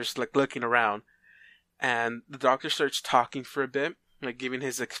doctor's looking around. And the doctor starts talking for a bit, giving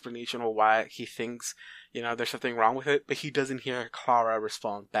his explanation of why he thinks there's something wrong with it, but he doesn't hear Clara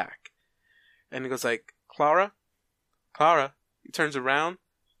respond back. And he goes like, Clara? He turns around,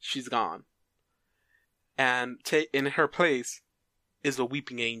 she's gone. And in her place is a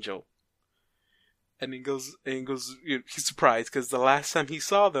weeping angel. And he goes, he's surprised, because the last time he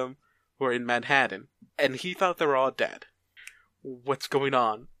saw them were in Manhattan, and he thought they were all dead. What's going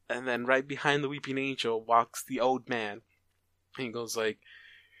on? And then right behind the weeping angel walks the old man. And he goes like,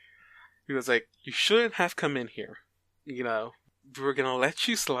 you shouldn't have come in here. We were gonna let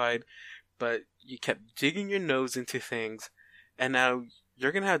you slide, but you kept digging your nose into things, and now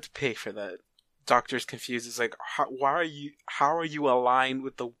you're gonna have to pay for that. Doctor's confused. It's like, how are you aligned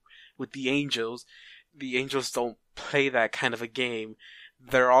with the angels? The angels don't play that kind of a game.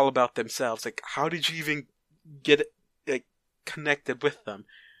 They're all about themselves. Like, how did you even get connected with them?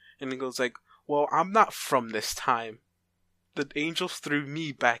 And he goes like, well, I'm not from this time. The angels threw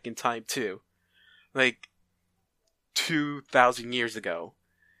me back in time too. 2,000 years ago.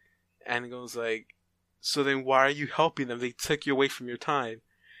 And he goes like, so then why are you helping them? They took you away from your time.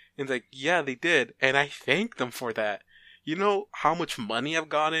 And it's like, yeah, they did. And I thank them for that. You know how much money I've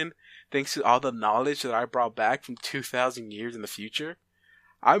gotten thanks to all the knowledge that I brought back from 2,000 years in the future?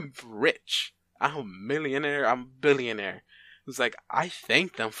 I'm rich. I'm a millionaire. I'm a billionaire. It's like, I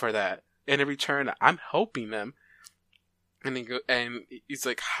thank them for that. And in return, I'm helping them. and he's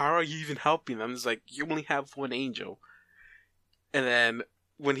like, "How are you even helping them?" He's like, "You only have one angel." And then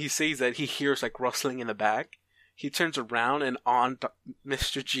when he says that, he hears like rustling in the back. He turns around, and on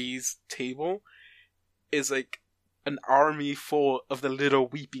Mr. G's table is like an army full of the little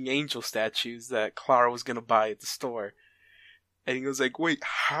weeping angel statues that Clara was gonna buy at the store. And he goes like, "Wait,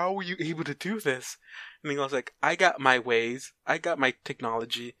 how are you able to do this?" And he goes like, "I got my ways, I got my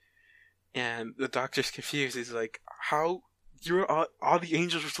technology." And the doctor's confused. He's like, "How? You're all the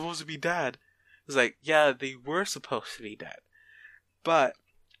angels were supposed to be dead." He's like, "Yeah, they were supposed to be dead, but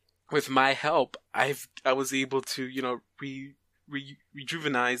with my help, I was able to,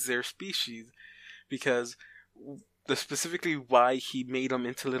 rejuvenize their species, because specifically why he made them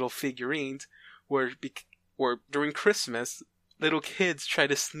into little figurines were during Christmas, little kids try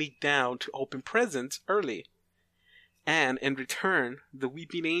to sneak down to open presents early, and in return, the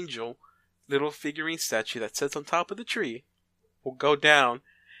weeping angel little figurine statue that sits on top of the tree will go down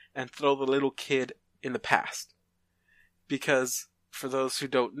and throw the little kid in the past, because." For those who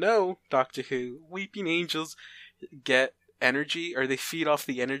don't know Doctor Who, weeping angels get energy, or they feed off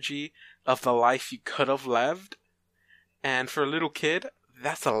the energy of the life you could have lived. And for a little kid,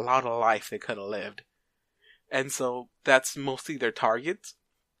 that's a lot of life they could have lived. And so that's mostly their targets.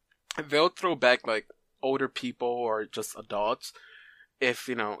 They'll throw back like older people or just adults if,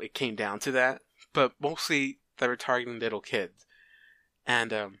 it came down to that. But mostly they were targeting little kids.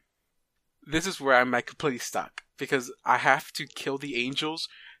 And this is where I'm completely stuck. Because I have to kill the angels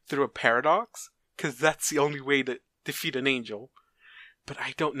through a paradox, because that's the only way to defeat an angel. But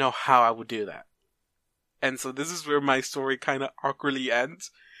I don't know how I would do that. And so this is where my story kind of awkwardly ends,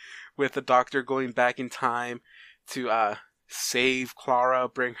 with the Doctor going back in time to save Clara,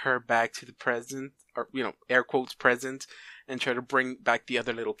 bring her back to the present, or, air quotes present, and try to bring back the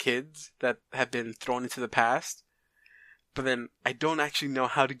other little kids that have been thrown into the past. But then I don't actually know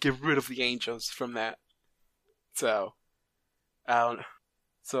how to get rid of the angels from that. So, I don't know.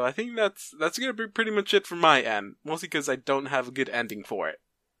 So I think that's gonna be pretty much it from my end. Mostly because I don't have a good ending for it.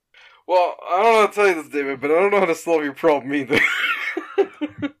 Well, I don't know how to tell you this, David, but I don't know how to solve your problem either.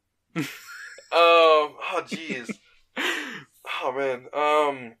 Oh jeez. Oh man.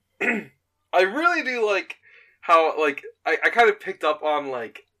 I really do like how I kind of picked up on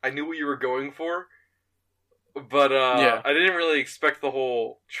I knew what you were going for. But I didn't really expect the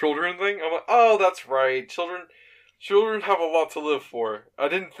whole children thing. I'm like, oh, that's right. Children have a lot to live for. I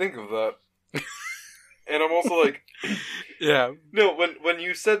didn't think of that. And I'm also like, yeah. No, when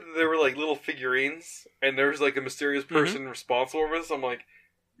you said that there were little figurines and there's a mysterious person responsible for this, I'm like,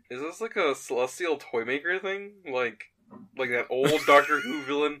 is this a celestial toy maker thing? Like that old Doctor Who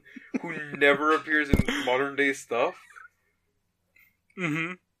villain who never appears in modern day stuff?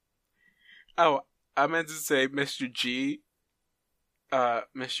 Mm-hmm. Oh, I meant to say Mr. G.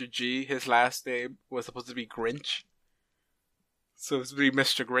 Mr. G, his last name was supposed to be Grinch. So it's supposed to be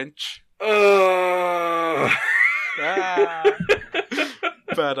Mr. Grinch.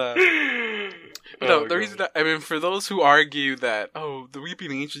 But, no, the reason that, for those who argue that, the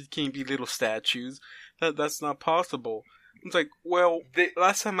Weeping Angels can't be little statues, that's not possible. It's like, well,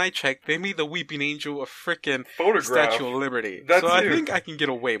 last time I checked, they made the Weeping Angel a frickin' Statue of Liberty. I think I can get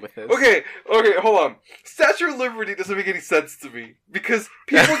away with this. Okay, hold on. Statue of Liberty doesn't make any sense to me. Because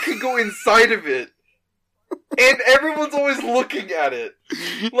people can go inside of it. And everyone's always looking at it.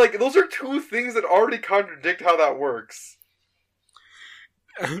 Those are two things that already contradict how that works.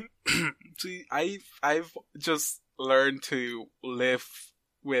 See, I've just learned to live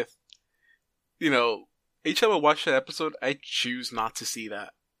with, each time I watch that episode, I choose not to see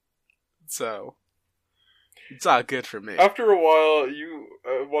that. So, it's not good for me. After a while, you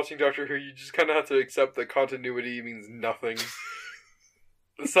watching Doctor Who, you just kind of have to accept that continuity means nothing.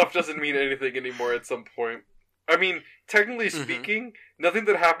 The stuff doesn't mean anything anymore at some point. I mean, technically speaking, nothing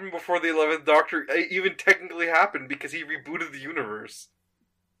that happened before the 11th Doctor even technically happened because he rebooted the universe.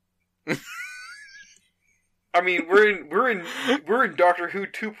 I mean, we're in Doctor Who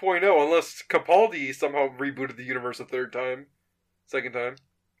 2.0 unless Capaldi somehow rebooted the universe a second time.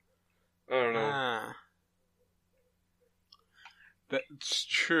 I don't know. That's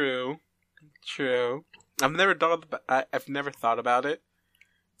true. True. I've never thought about it.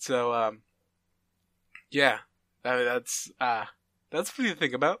 So, yeah, that's something to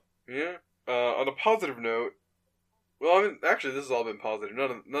think about. Yeah. On a positive note, well, I mean, actually, this has all been positive.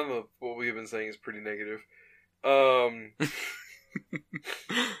 None of what we've been saying is pretty negative. So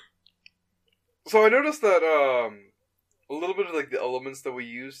I noticed that a little bit of the elements that we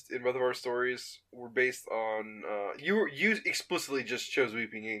used in both of our stories were based on you explicitly just chose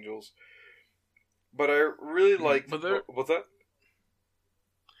Weeping Angels. But I really liked... But they're- what's that?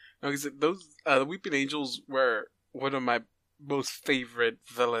 No, because those the Weeping Angels were one of my most favorite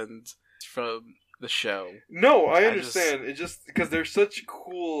villains from the show. No, I understand. It's just because they're such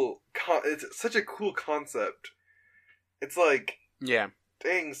cool... it's such a cool concept. It's like... Yeah.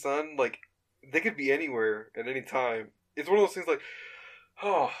 Dang, son. Like, they could be anywhere at any time. It's one of those things like...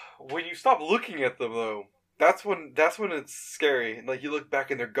 Oh, when you stop looking at them, though, that's when it's scary. And, like, you look back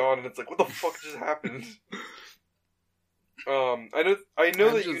and they're gone, and it's like, what the fuck just happened? I know I'm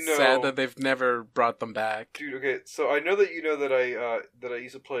that just you know. sad that they've never brought them back. Dude, okay, so I know that you know that I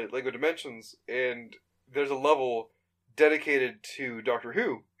used to play Lego Dimensions, and there's a level dedicated to Doctor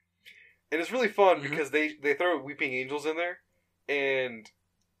Who, and it's really fun because they throw Weeping Angels in there, and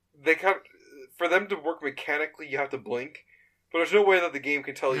they for them to work mechanically, you have to blink, but there's no way that the game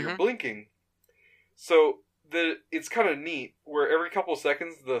can tell you're blinking. So it's kind of neat where every couple of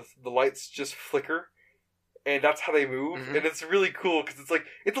seconds the lights just flicker. And that's how they move, and it's really cool because it's like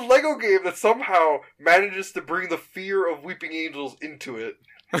it's a Lego game that somehow manages to bring the fear of Weeping Angels into it.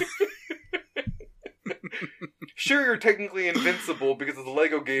 Sure, you're technically invincible because it's a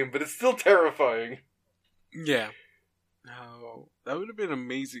Lego game, but it's still terrifying. Yeah. Oh, that would have been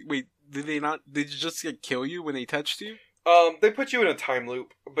amazing. Wait, did they not? Did you just kill you when they touched you? They put you in a time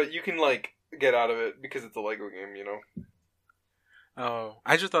loop, but you can like get out of it because it's a Lego game, you know. Oh,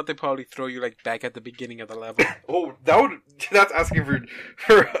 I just thought they'd probably throw you like back at the beginning of the level. Oh, that's asking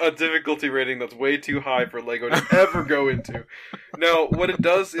for a difficulty rating that's way too high for Lego to ever go into. Now, what it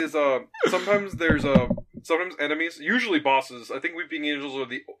does is sometimes there's sometimes enemies, usually bosses. I think Weeping Angels are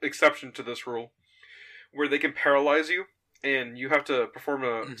the exception to this rule, where they can paralyze you, and you have to perform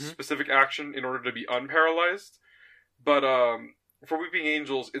a specific action in order to be unparalyzed. But for Weeping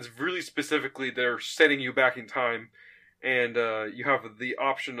Angels, it's really specifically they're setting you back in time. And you have the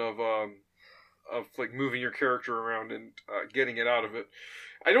option of like moving your character around and getting it out of it.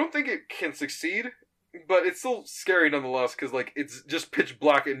 I don't think it can succeed, but it's still scary nonetheless because like it's just pitch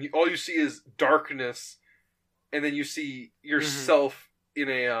black and all you see is darkness, and then you see yourself in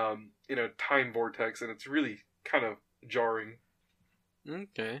a time vortex, and it's really kind of jarring.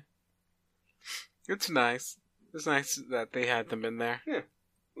 Okay, it's nice. It's nice that they had them in there. Yeah,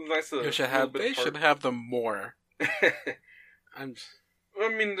 nice. They should have them more. I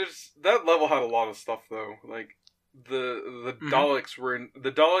mean, there's that level had a lot of stuff though. Like the Daleks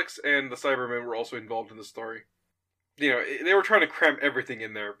the Daleks and the Cybermen were also involved in the story. You know, they were trying to cram everything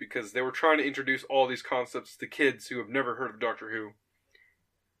in there because they were trying to introduce all these concepts to kids who have never heard of Doctor Who.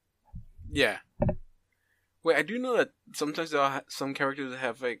 Yeah. Wait, I do know that sometimes some characters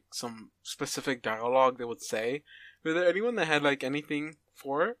have like some specific dialogue they would say. Was there anyone that had like anything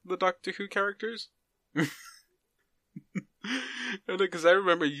for the Doctor Who characters? Because I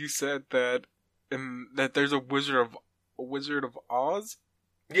remember you said that that there's a Wizard of Oz,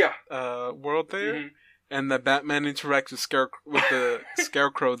 world there, and that Batman interacts with the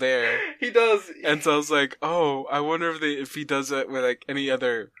Scarecrow there. He does, and so I was like, oh, I wonder if he does that with like any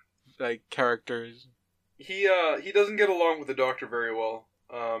other like characters. He doesn't get along with the Doctor very well,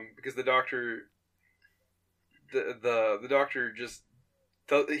 because the Doctor, the Doctor just.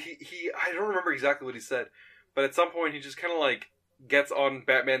 I don't remember exactly what he said, but at some point he just kind of like gets on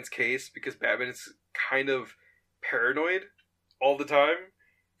Batman's case because Batman is kind of paranoid all the time,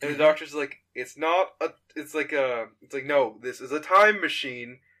 and the Doctor's like, it's like no, this is a time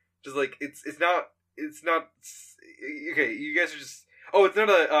machine. Just like it's not okay. You guys are just it's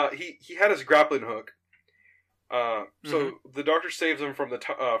not he had his grappling hook. So the Doctor saves him from a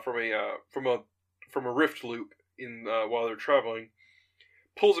rift loop in while they're traveling.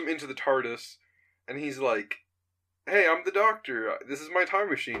 Pulls him into the TARDIS, and he's like, hey, I'm the Doctor. This is my time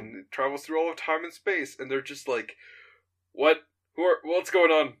machine. It travels through all of time and space. And they're just like, what? What's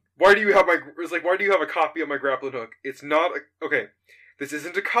going on? Why do you have a copy of my grappling hook? It's not okay. This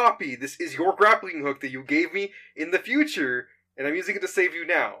isn't a copy. This is your grappling hook that you gave me in the future, and I'm using it to save you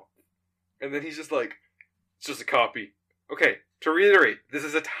now. And then he's just like, it's just a copy. Okay, to reiterate, this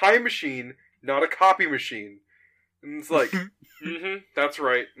is a time machine, not a copy machine. And it's like, that's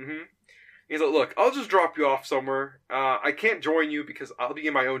right. He's like, look, I'll just drop you off somewhere. I can't join you because I'll be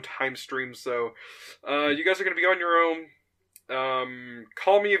in my own time stream, so you guys are going to be on your own.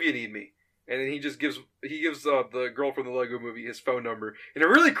 Call me if you need me. And then he gives the girl from the Lego movie his phone number in a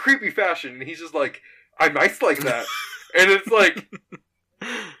really creepy fashion, and he's just like, I'm nice like that. And it's like,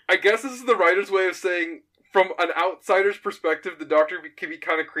 I guess this is the writer's way of saying, from an outsider's perspective, the Doctor can be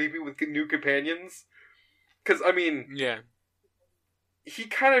kind of creepy with new companions. Because, I mean... Yeah. He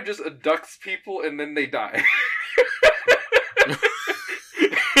kind of just abducts people and then they die.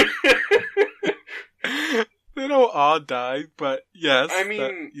 all die, but yes, I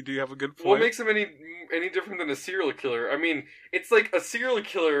mean, you do have a good point. What makes him any different than a serial killer? I mean, it's like a serial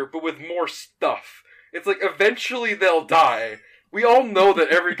killer, but with more stuff. It's like eventually they'll die. We all know that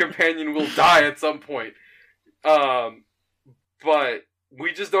every companion will die at some point. But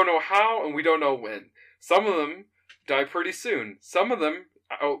we just don't know how, and we don't know when. Some of them die pretty soon. Some of them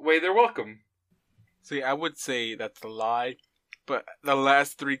outweigh their welcome. See, I would say that's a lie, but the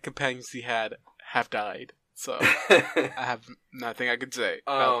last 3 companions he had have died. So, I have nothing I could say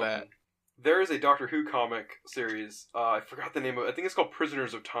about that. There is a Doctor Who comic series, I forgot the name of it, I think it's called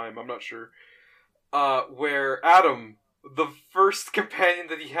Prisoners of Time, I'm not sure, where Adam, the first companion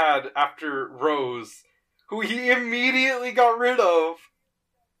that he had after Rose, who he immediately got rid of,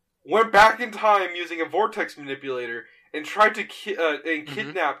 went back in time using a vortex manipulator and tried to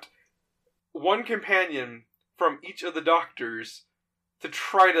kidnapped one companion from each of the Doctors to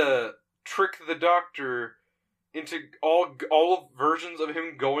try to trick the Doctor into all versions of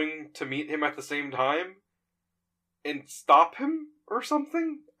him going to meet him at the same time and stop him or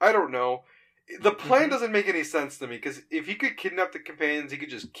something? I don't know. The plan doesn't make any sense to me, because if he could kidnap the companions, he could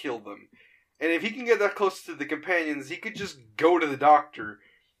just kill them. And if he can get that close to the companions, he could just go to the Doctor.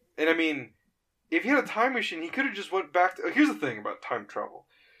 And I mean, if he had a time machine, he could have just went back to... Here's the thing about time travel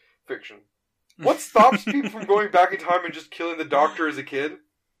fiction. What stops people from going back in time and just killing the Doctor as a kid?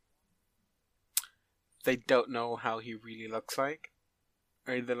 They don't know how he really looks like.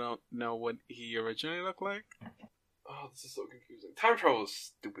 Or they don't know what he originally looked like. Oh, this is so confusing. Time travel is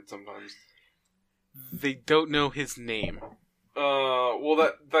stupid sometimes. They don't know his name.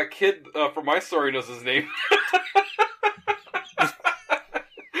 Well, that kid from my story knows his name.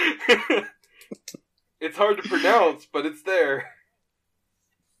 It's hard to pronounce, but it's there.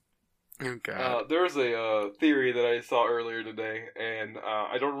 Oh, God. There's a theory that I saw earlier today, and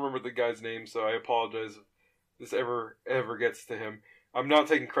I don't remember the guy's name, so I apologize if this ever gets to him. I'm not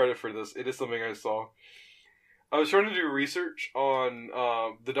taking credit for this. It is something I saw. I was trying to do research on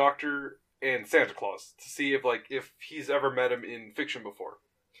the Doctor and Santa Claus to see if he's ever met him in fiction before.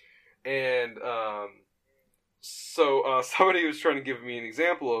 And so somebody was trying to give me an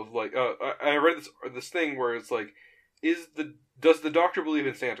example of I read this thing where it's like, does the Doctor believe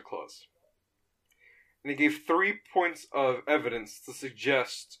in Santa Claus? And he gave 3 points of evidence to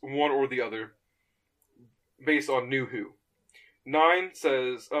suggest one or the other based on New Who. 9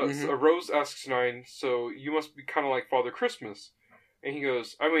 says, so Rose asks 9, so you must be kind of like Father Christmas. And he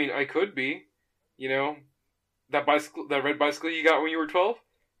goes, I mean, I could be. You know, that red bicycle you got when you were 12?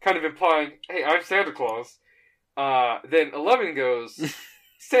 Kind of implying, hey, I'm Santa Claus. Then 11 goes,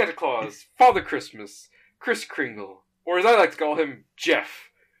 Santa Claus, Father Christmas, Kris Kringle. Or as I like to call him, Jeff.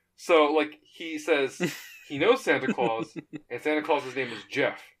 So, he says he knows Santa Claus, and Santa Claus' name is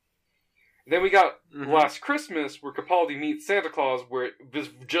Jeff. Then we got Last Christmas, where Capaldi meets Santa Claus, where it was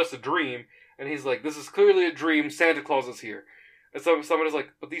just a dream, and he's like, this is clearly a dream, Santa Claus is here. And so someone is like,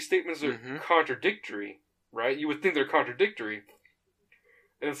 but these statements are contradictory, right? You would think they're contradictory.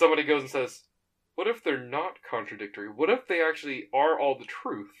 And then somebody goes and says, what if they're not contradictory? What if they actually are all the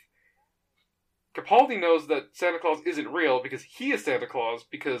truth? Capaldi knows that Santa Claus isn't real because he is Santa Claus,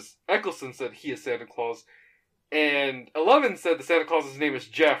 because Eccleston said he is Santa Claus, and 11 said that Santa Claus' name is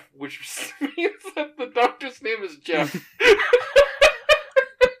Jeff, which means that the Doctor's name is Jeff.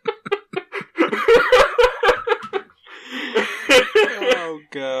 Oh,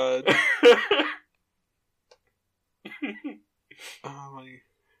 God. Oh, my...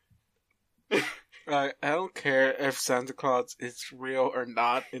 I don't care if Santa Claus is real or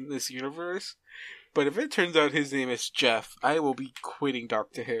not in this universe, but if it turns out his name is Jeff, I will be quitting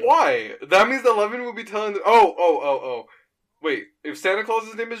Doctor Who. Why? That means 11 will be telling... Oh. Wait, if Santa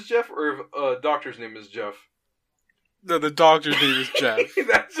Claus' name is Jeff, or if Doctor's name is Jeff? No, the Doctor's name is Jeff.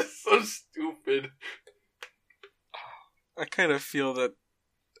 That's just so stupid. I kind of feel that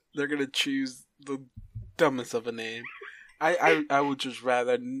they're gonna choose the dumbest of a name. I would just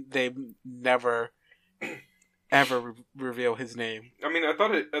rather they never, ever reveal his name. I mean, I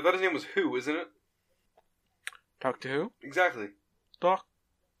thought his name was Who, isn't it? Doctor Who? Exactly.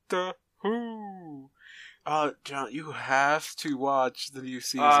 Doctor Who. John, you have to watch the new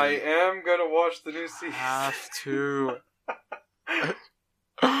season. I am gonna watch the new season. Have to.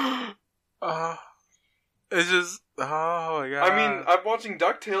 It's just, oh my God. I mean, I'm watching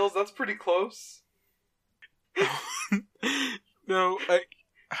DuckTales. That's pretty close. No,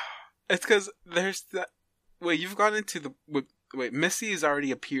 it's because there's that. Wait, you've gone into the. Wait, Missy has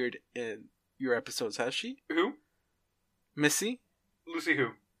already appeared in your episodes, has she? Who? Missy? Lucy who?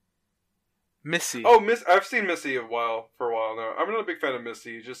 Missy. Oh, I've seen Missy for a while now. I'm not a big fan of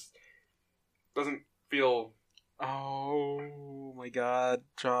Missy. It just doesn't feel... Oh my god,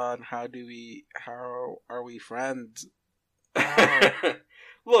 John, how are we friends? Oh.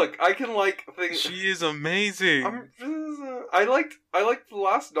 Look, I can like things. She is amazing. I liked the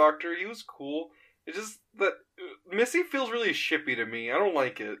last Doctor. He was cool. It's just that Missy feels really shippy to me. I don't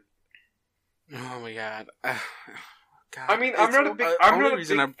like it. Oh my god. God, I mean, I'm not a big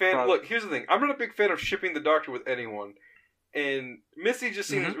fan. Brought... Look, here's the thing. I'm not a big fan of shipping the Doctor with anyone, and Missy just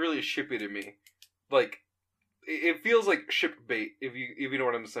seems really shippy to me. Like, it feels like ship bait. If you know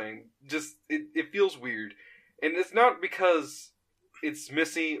what I'm saying, just it feels weird, and it's not because it's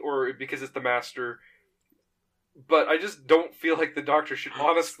Missy or because it's the Master, but I just don't feel like the Doctor should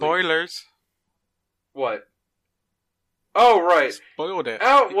honestly. Spoilers. What? Oh right. Spoiled it.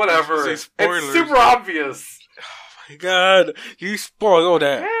 Oh whatever. It's super obvious. Oh my god, you spoiled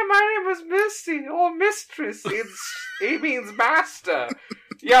it. Hey, my name is Misty, or Mistress. It means master.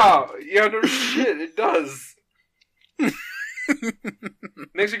 Yeah, no shit, it does.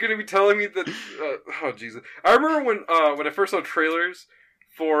 Next, you're gonna be telling me that. Oh Jesus! I remember when I first saw trailers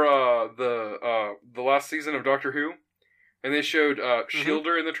for the last season of Doctor Who, and they showed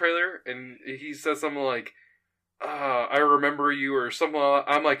Shielder in the trailer, and he says something like, "I remember you," or something like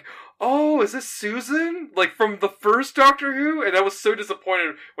that. I'm like, "Oh, is this Susan? Like from the first Doctor Who?" And I was so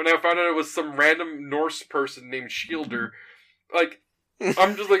disappointed when I found out it was some random Norse person named Shielder. Like,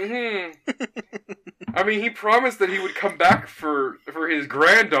 I'm just like, I mean, he promised that he would come back for his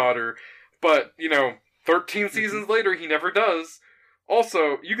granddaughter, but, 13 seasons later, he never does.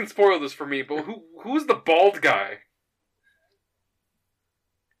 Also, you can spoil this for me, but who's the bald guy?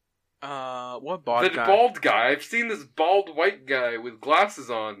 What bald guy? The bald guy. I've seen this bald white guy with glasses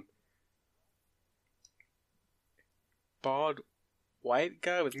on. Bald white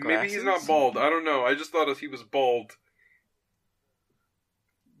guy with glasses? Maybe he's not bald. I don't know. I just thought he was bald.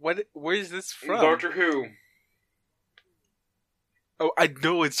 Where is this from? Doctor Who. Oh, I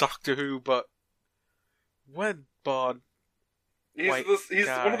know it's Doctor Who, but what bald? He's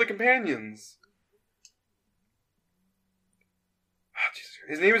one of the companions.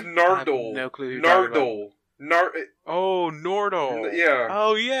 His name is Nardole. No clue. Nardole. Oh, Nordle. Yeah.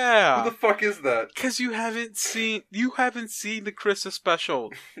 Oh yeah. Who the fuck is that? Because you haven't seen the Christmas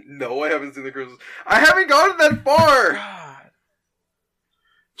special. No, I haven't seen the Christmas. I haven't gotten that far. God.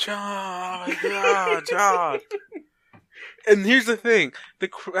 John. And here's the thing: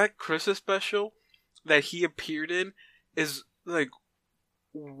 that Christmas special that he appeared in is like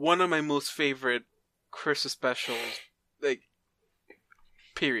one of my most favorite Christmas specials, like,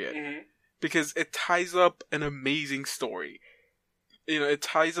 period. Mm-hmm. Because it ties up an amazing story. It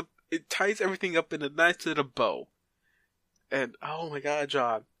ties everything up in a nice little bow. And oh my god,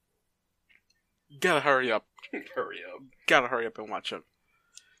 John, you gotta hurry up. Gotta hurry up and watch it.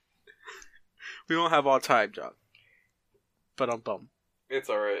 We don't have all time, John. But I'm bummed. It's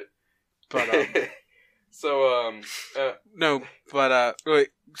alright. But no, but wait,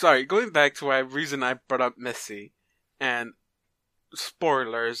 sorry, going back to the reason I brought up Missy, and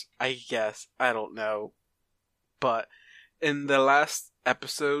spoilers, I guess, I don't know, but in the last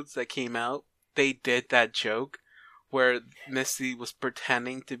episodes that came out, they did that joke where Missy was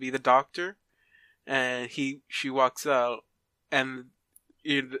pretending to be the Doctor, and she walks out, and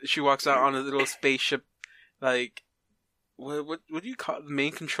she walks out on a little spaceship, like, what do you call it, the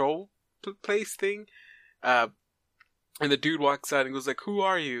main control place thing? And the dude walks out and goes like, "Who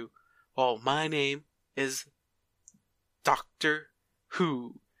are you?" "Well, my name is Doctor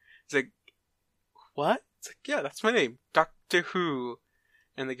Who." It's like, "What?" It's like, "Yeah, that's my name, Doctor Who."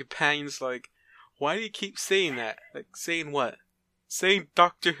 And the companion's like, "Why do you keep saying that?" Like, saying what? Saying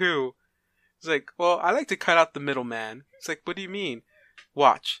Doctor Who. It's like, "Well, I like to cut out the middleman." It's like, "What do you mean?"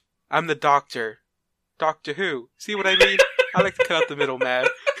 "Watch, I'm the Doctor. Doctor Who. See what I mean? I like to cut out the middleman."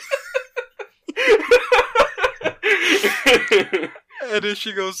 And then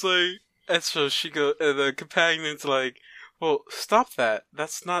she goes like, and so and the companion's like, "Well, stop that.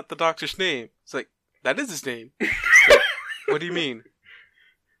 That's not the Doctor's name." It's like, "That is his name." Like, "What do you mean?"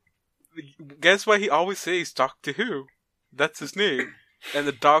 Guess why he always says Doctor Who? That's his name. And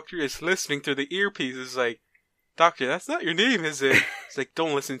the Doctor is listening through the earpiece. Is like, "Doctor, that's not your name, is it?" It's like,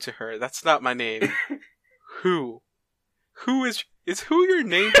 "Don't listen to her. That's not my name." Who? Who is who your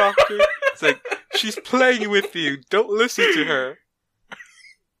name, Doctor? It's like, "She's playing with you. Don't listen to her."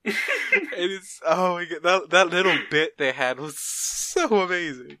 And it's, oh my god, that little bit they had was so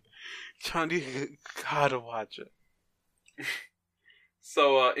amazing. John, you gotta watch it.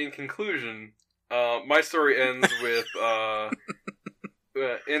 So, in conclusion, my story ends with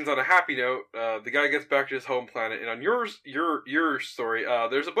ends on a happy note. The guy gets back to his home planet, and on your story,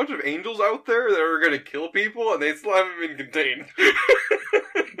 there's a bunch of angels out there that are going to kill people, and they still haven't been contained.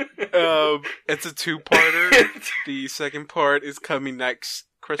 It's a two-parter. The second part is coming next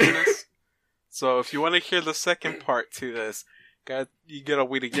Christmas. So if you want to hear the second part to this, you gotta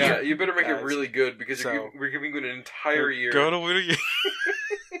wait a year. Yeah, you better make it really good, because we're giving you an entire year. Gotta wait a year.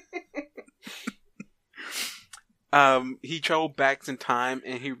 He traveled back in time,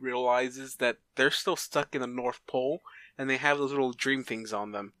 and he realizes that they're still stuck in the North Pole, and they have those little dream things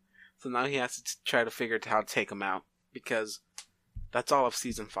on them. So now he has to try to figure out how to take them out, because that's all of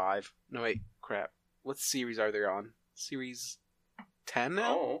season 5. No, wait, crap. What series are they on? Series 10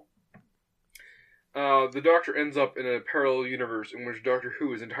 now? Oh. The Doctor ends up in a parallel universe in which Doctor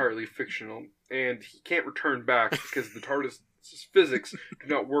Who is entirely fictional, and he can't return back because the TARDIS physics do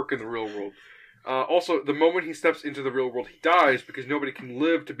not work in the real world. Also, the moment he steps into the real world, he dies because nobody can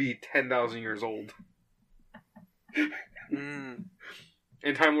live to be 10,000 years old. And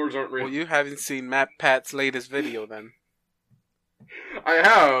Time Lords aren't real. Well, you haven't seen Matt Pat's latest video, then. I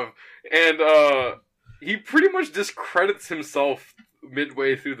have, and he pretty much discredits himself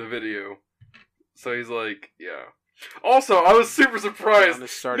midway through the video. So he's like, yeah. Also, I was super surprised. I was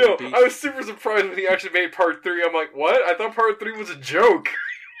super surprised when he actually made part 3. I'm like, what? I thought part 3 was a joke.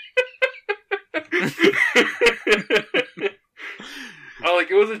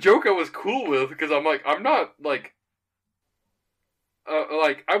 It was a joke I was cool with, because I'm like, I'm not, like,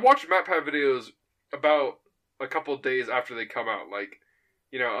 I watch Matt Pat videos about a couple of days after they come out. Like,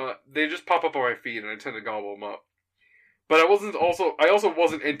 they just pop up on my feed, and I tend to gobble them up. But I also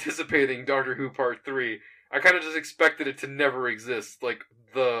wasn't anticipating Doctor Who Part 3. I kind of just expected it to never exist, like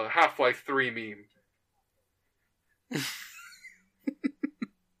the Half-Life 3 meme.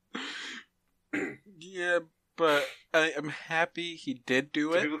 Yeah, but I am happy he did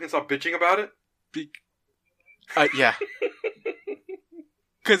do it. So people can stop bitching about it? Yeah.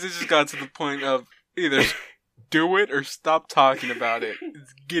 Because it just got to the point of either do it or stop talking about it.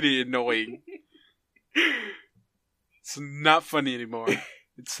 It's getting annoying. It's not funny anymore.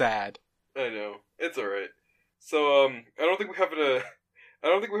 It's sad. I know. It's alright. So, I don't think we have an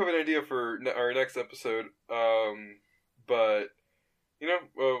idea for our next episode. But,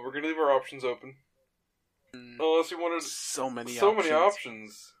 we're gonna leave our options open. Unless you wanted so many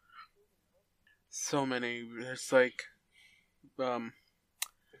options. So many. There's like,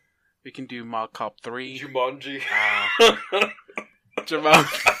 we can do Mall Cop 3. Jumanji.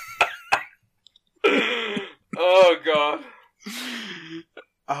 Jumanji. Oh, God.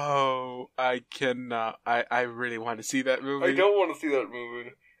 Oh, I cannot. I really want to see that movie. I don't want to see that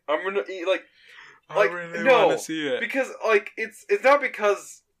movie. I'm gonna I really want to see it. Because, it's not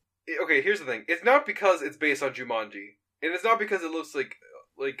because... Okay, here's the thing. It's not because it's based on Jumanji. And it's not because it looks like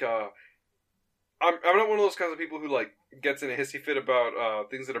I'm not one of those kinds of people who, gets in a hissy fit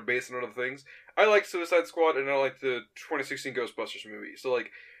about things that are based on other things. I like Suicide Squad, and I like the 2016 Ghostbusters movie. So,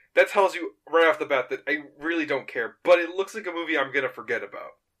 that tells you right off the bat that I really don't care. But it looks like a movie I'm gonna forget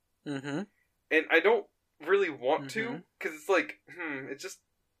about. Mm-hmm. And I don't really want to, because it's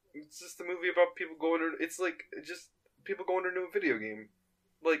it's just a movie about people going to... It's just people going to a new video game.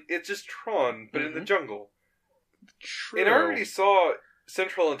 It's just Tron, but in the jungle. True. And I already saw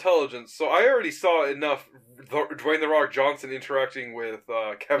Central Intelligence, so I already saw enough Dwayne The Rock Johnson interacting with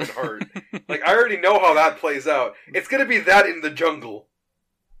Kevin Hart. I already know how that plays out. It's gonna be that in the jungle.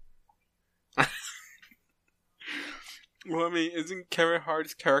 Well, I mean, isn't Kevin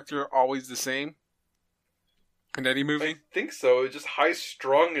Hart's character always the same? In any movie? I think so. It's just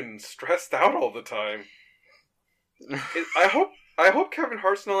high-strung and stressed out all the time. I hope Kevin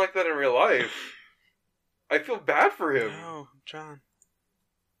Hart's not like that in real life. I feel bad for him. No, John,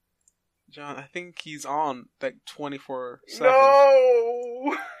 I think he's on 24/7.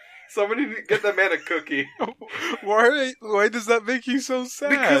 No! Somebody get that man a cookie. Why does that make you so sad?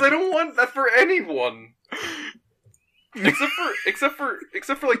 Because I don't want that for anyone. Except for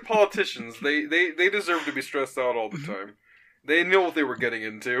politicians. They deserve to be stressed out all the time. They know what they were getting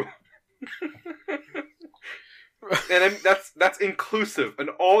into. And that's inclusive, an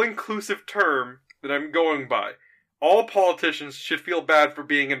all-inclusive term that I'm going by. All politicians should feel bad for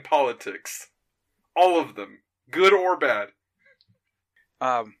being in politics. All of them, good or bad.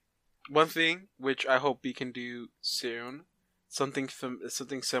 One thing which I hope we can do soon, something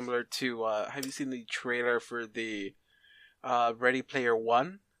similar to. Have you seen the trailer for the Ready Player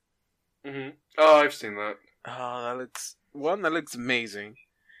One? Mm-hmm. Oh, I've seen that. Oh, that looks amazing.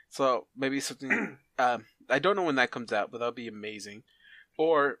 So maybe something. I don't know when that comes out, but that'll be amazing.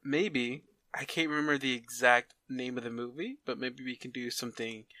 Or maybe I can't remember the exact name of the movie, but maybe we can do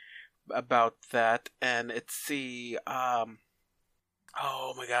something about that. And it's the oh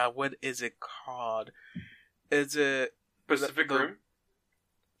my god, what is it called? Is it Pacific Rim?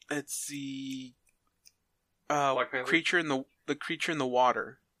 It's the creature in the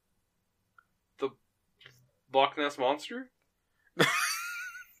water. The Loch Ness Monster?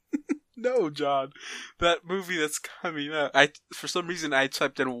 No, John. That movie that's coming up. For some reason I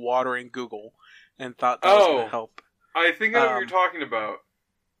typed in water in Google and thought that was going to help. I think I know what you're talking about.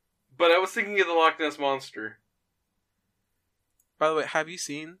 But I was thinking of the Loch Ness Monster. By the way, have you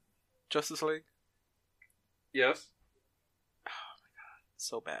seen Justice League? Yes. Oh my god,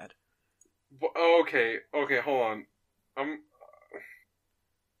 so bad. Okay, hold on.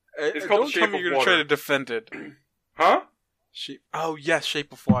 It's called Don't Shape tell me of you're Water. trying to defend it. Huh? Oh yes,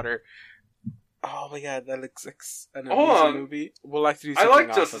 Shape of Water. Oh my god, that looks like an Hold amazing on. movie. We'll like to do I something like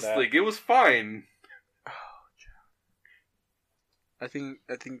off Justice of that. League. It was fine. Oh, I think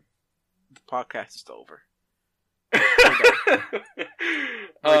the podcast is over. We're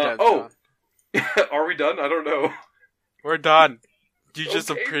done, John. Are we done? I don't know. We're done. You just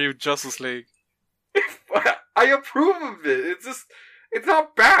Okay. approved Justice League. I approve of it. It's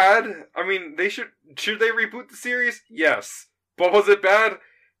not bad. I mean, should they reboot the series? Yes. But was it bad?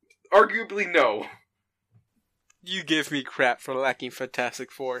 Arguably, no. You give me crap for liking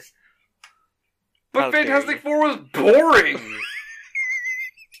Fantastic Four. But How dare Fantastic you. Four was boring.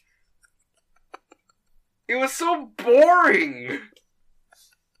 It was so boring.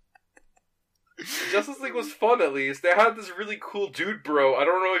 Justice League was fun, at least. They had this really cool dude, bro. I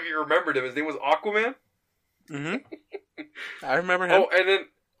don't know if you remembered him. His name was Aquaman. Mm-hmm. I remember him. Oh, and then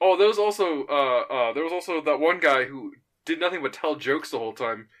there was also that one guy who did nothing but tell jokes the whole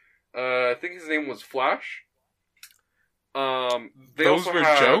time. I think his name was Flash. Those were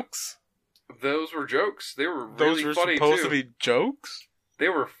jokes? Those were jokes. They were Those really were funny supposed too. to be jokes? They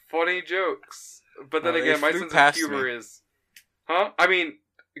were funny jokes. But then They again, my flew sense of past humor me. is, huh? I mean,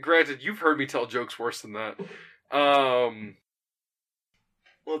 granted, you've heard me tell jokes worse than that.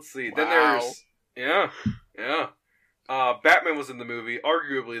 Let's see. Then Wow. there's yeah. Batman was in the movie,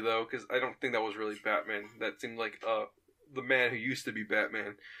 arguably though, because I don't think that was really Batman. That seemed like the man who used to be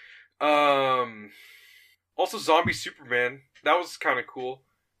Batman. Also Zombie Superman. That was kind of cool.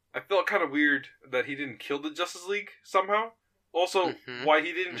 I felt kind of weird that he didn't kill the Justice League somehow. Also, Mhm. why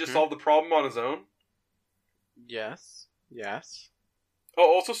he didn't just Mhm. solve the problem on his own. Yes.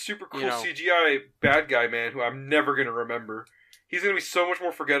 Oh, also super cool You know- CGI bad guy man who I'm never gonna remember. He's gonna be so much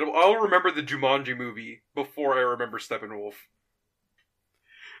more forgettable. I'll remember the Jumanji movie before I remember Steppenwolf.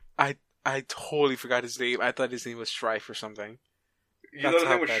 I totally forgot his name. I thought his name was Strife or something. You thought his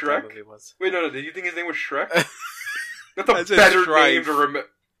name was bad that Shrek? movie was. Wait, no. Did you think his name was Shrek? That's I a said better Strife. name to remember.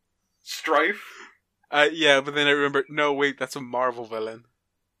 Strife? Yeah, but then I remembered. No, wait, that's a Marvel villain.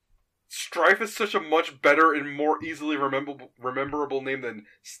 Strife is such a much better and more easily rememberable name than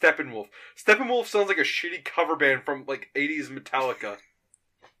Steppenwolf. Steppenwolf sounds like a shitty cover band from, like, 80s Metallica.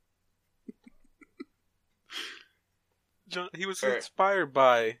 John, he was Alright. inspired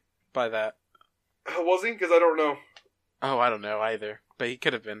by that. Was he? Because I don't know. Oh, I don't know either, but he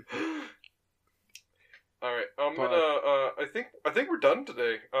could have been. Alright, I'm gonna, I think we're done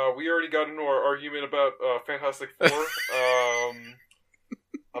today. We already got into our argument about, Fantastic Four.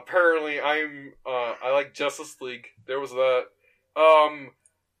 Apparently I like Justice League. There was that.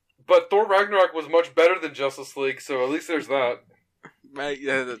 But Thor Ragnarok was much better than Justice League, so at least there's that. Right,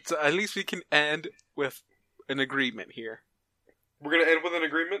 yeah, so at least we can end with an agreement here. We're gonna end with an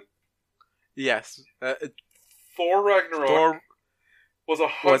agreement? Yes, Thor Ragnarok Thor. was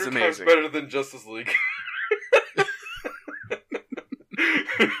 100 times amazing. better than Justice League.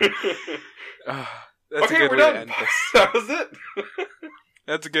 That's Okay, a good we're way done. to end this. That was it.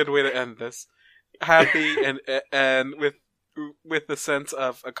 That's a good way to end this. Happy and with a sense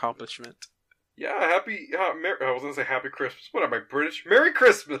of accomplishment. Yeah, I was gonna say Happy Christmas. What am I, British? Merry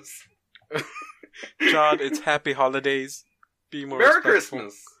Christmas! John, it's happy holidays. Be more Merry respectful.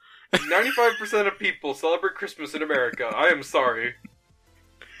 Christmas! 95% of people celebrate Christmas in America. I am sorry.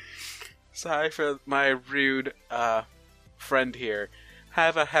 Sorry for my rude friend here.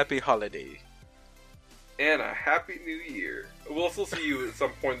 Have a happy holiday. And a Happy New Year. We'll still see you at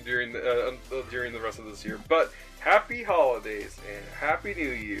some point during the rest of this year. But Happy Holidays and Happy New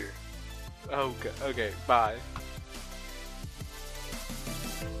Year. Okay, bye.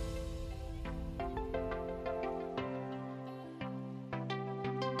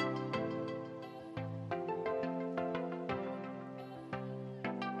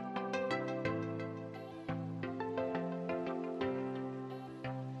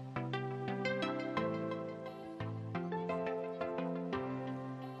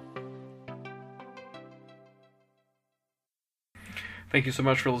 Thank you so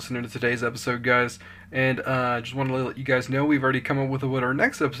much for listening to today's episode, guys. And just want to let you guys know we've already come up with what our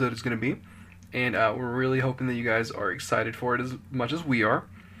next episode is going to be. And we're really hoping that you guys are excited for it as much as we are.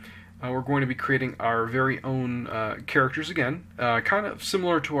 We're going to be creating our very own characters again. Kind of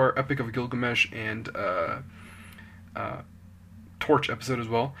similar to our Epic of Gilgamesh and Torch episode as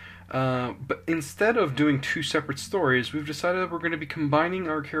well. But instead of doing two separate stories, we've decided that we're going to be combining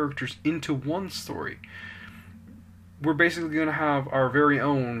our characters into one story. We're basically going to have our very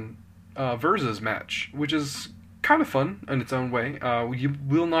own Versus match, which is kind of fun in its own way. You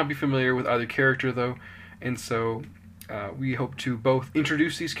will not be familiar with either character, though, and so we hope to both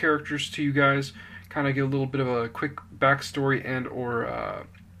introduce these characters to you guys, kind of give a little bit of a quick backstory and or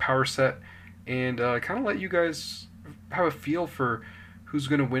power set, and kind of let you guys have a feel for who's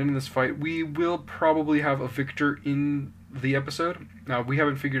going to win in this fight. We will probably have a victor in the episode. Now, we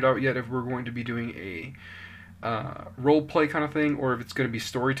haven't figured out yet if we're going to be doing a role play kind of thing or if it's going to be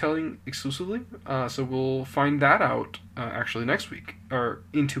storytelling exclusively. So we'll find that out actually next week or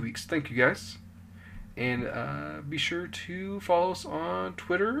in 2 weeks. Thank you guys. And be sure to follow us on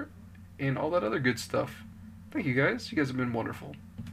Twitter and all that other good stuff. Thank you guys. You guys have been wonderful.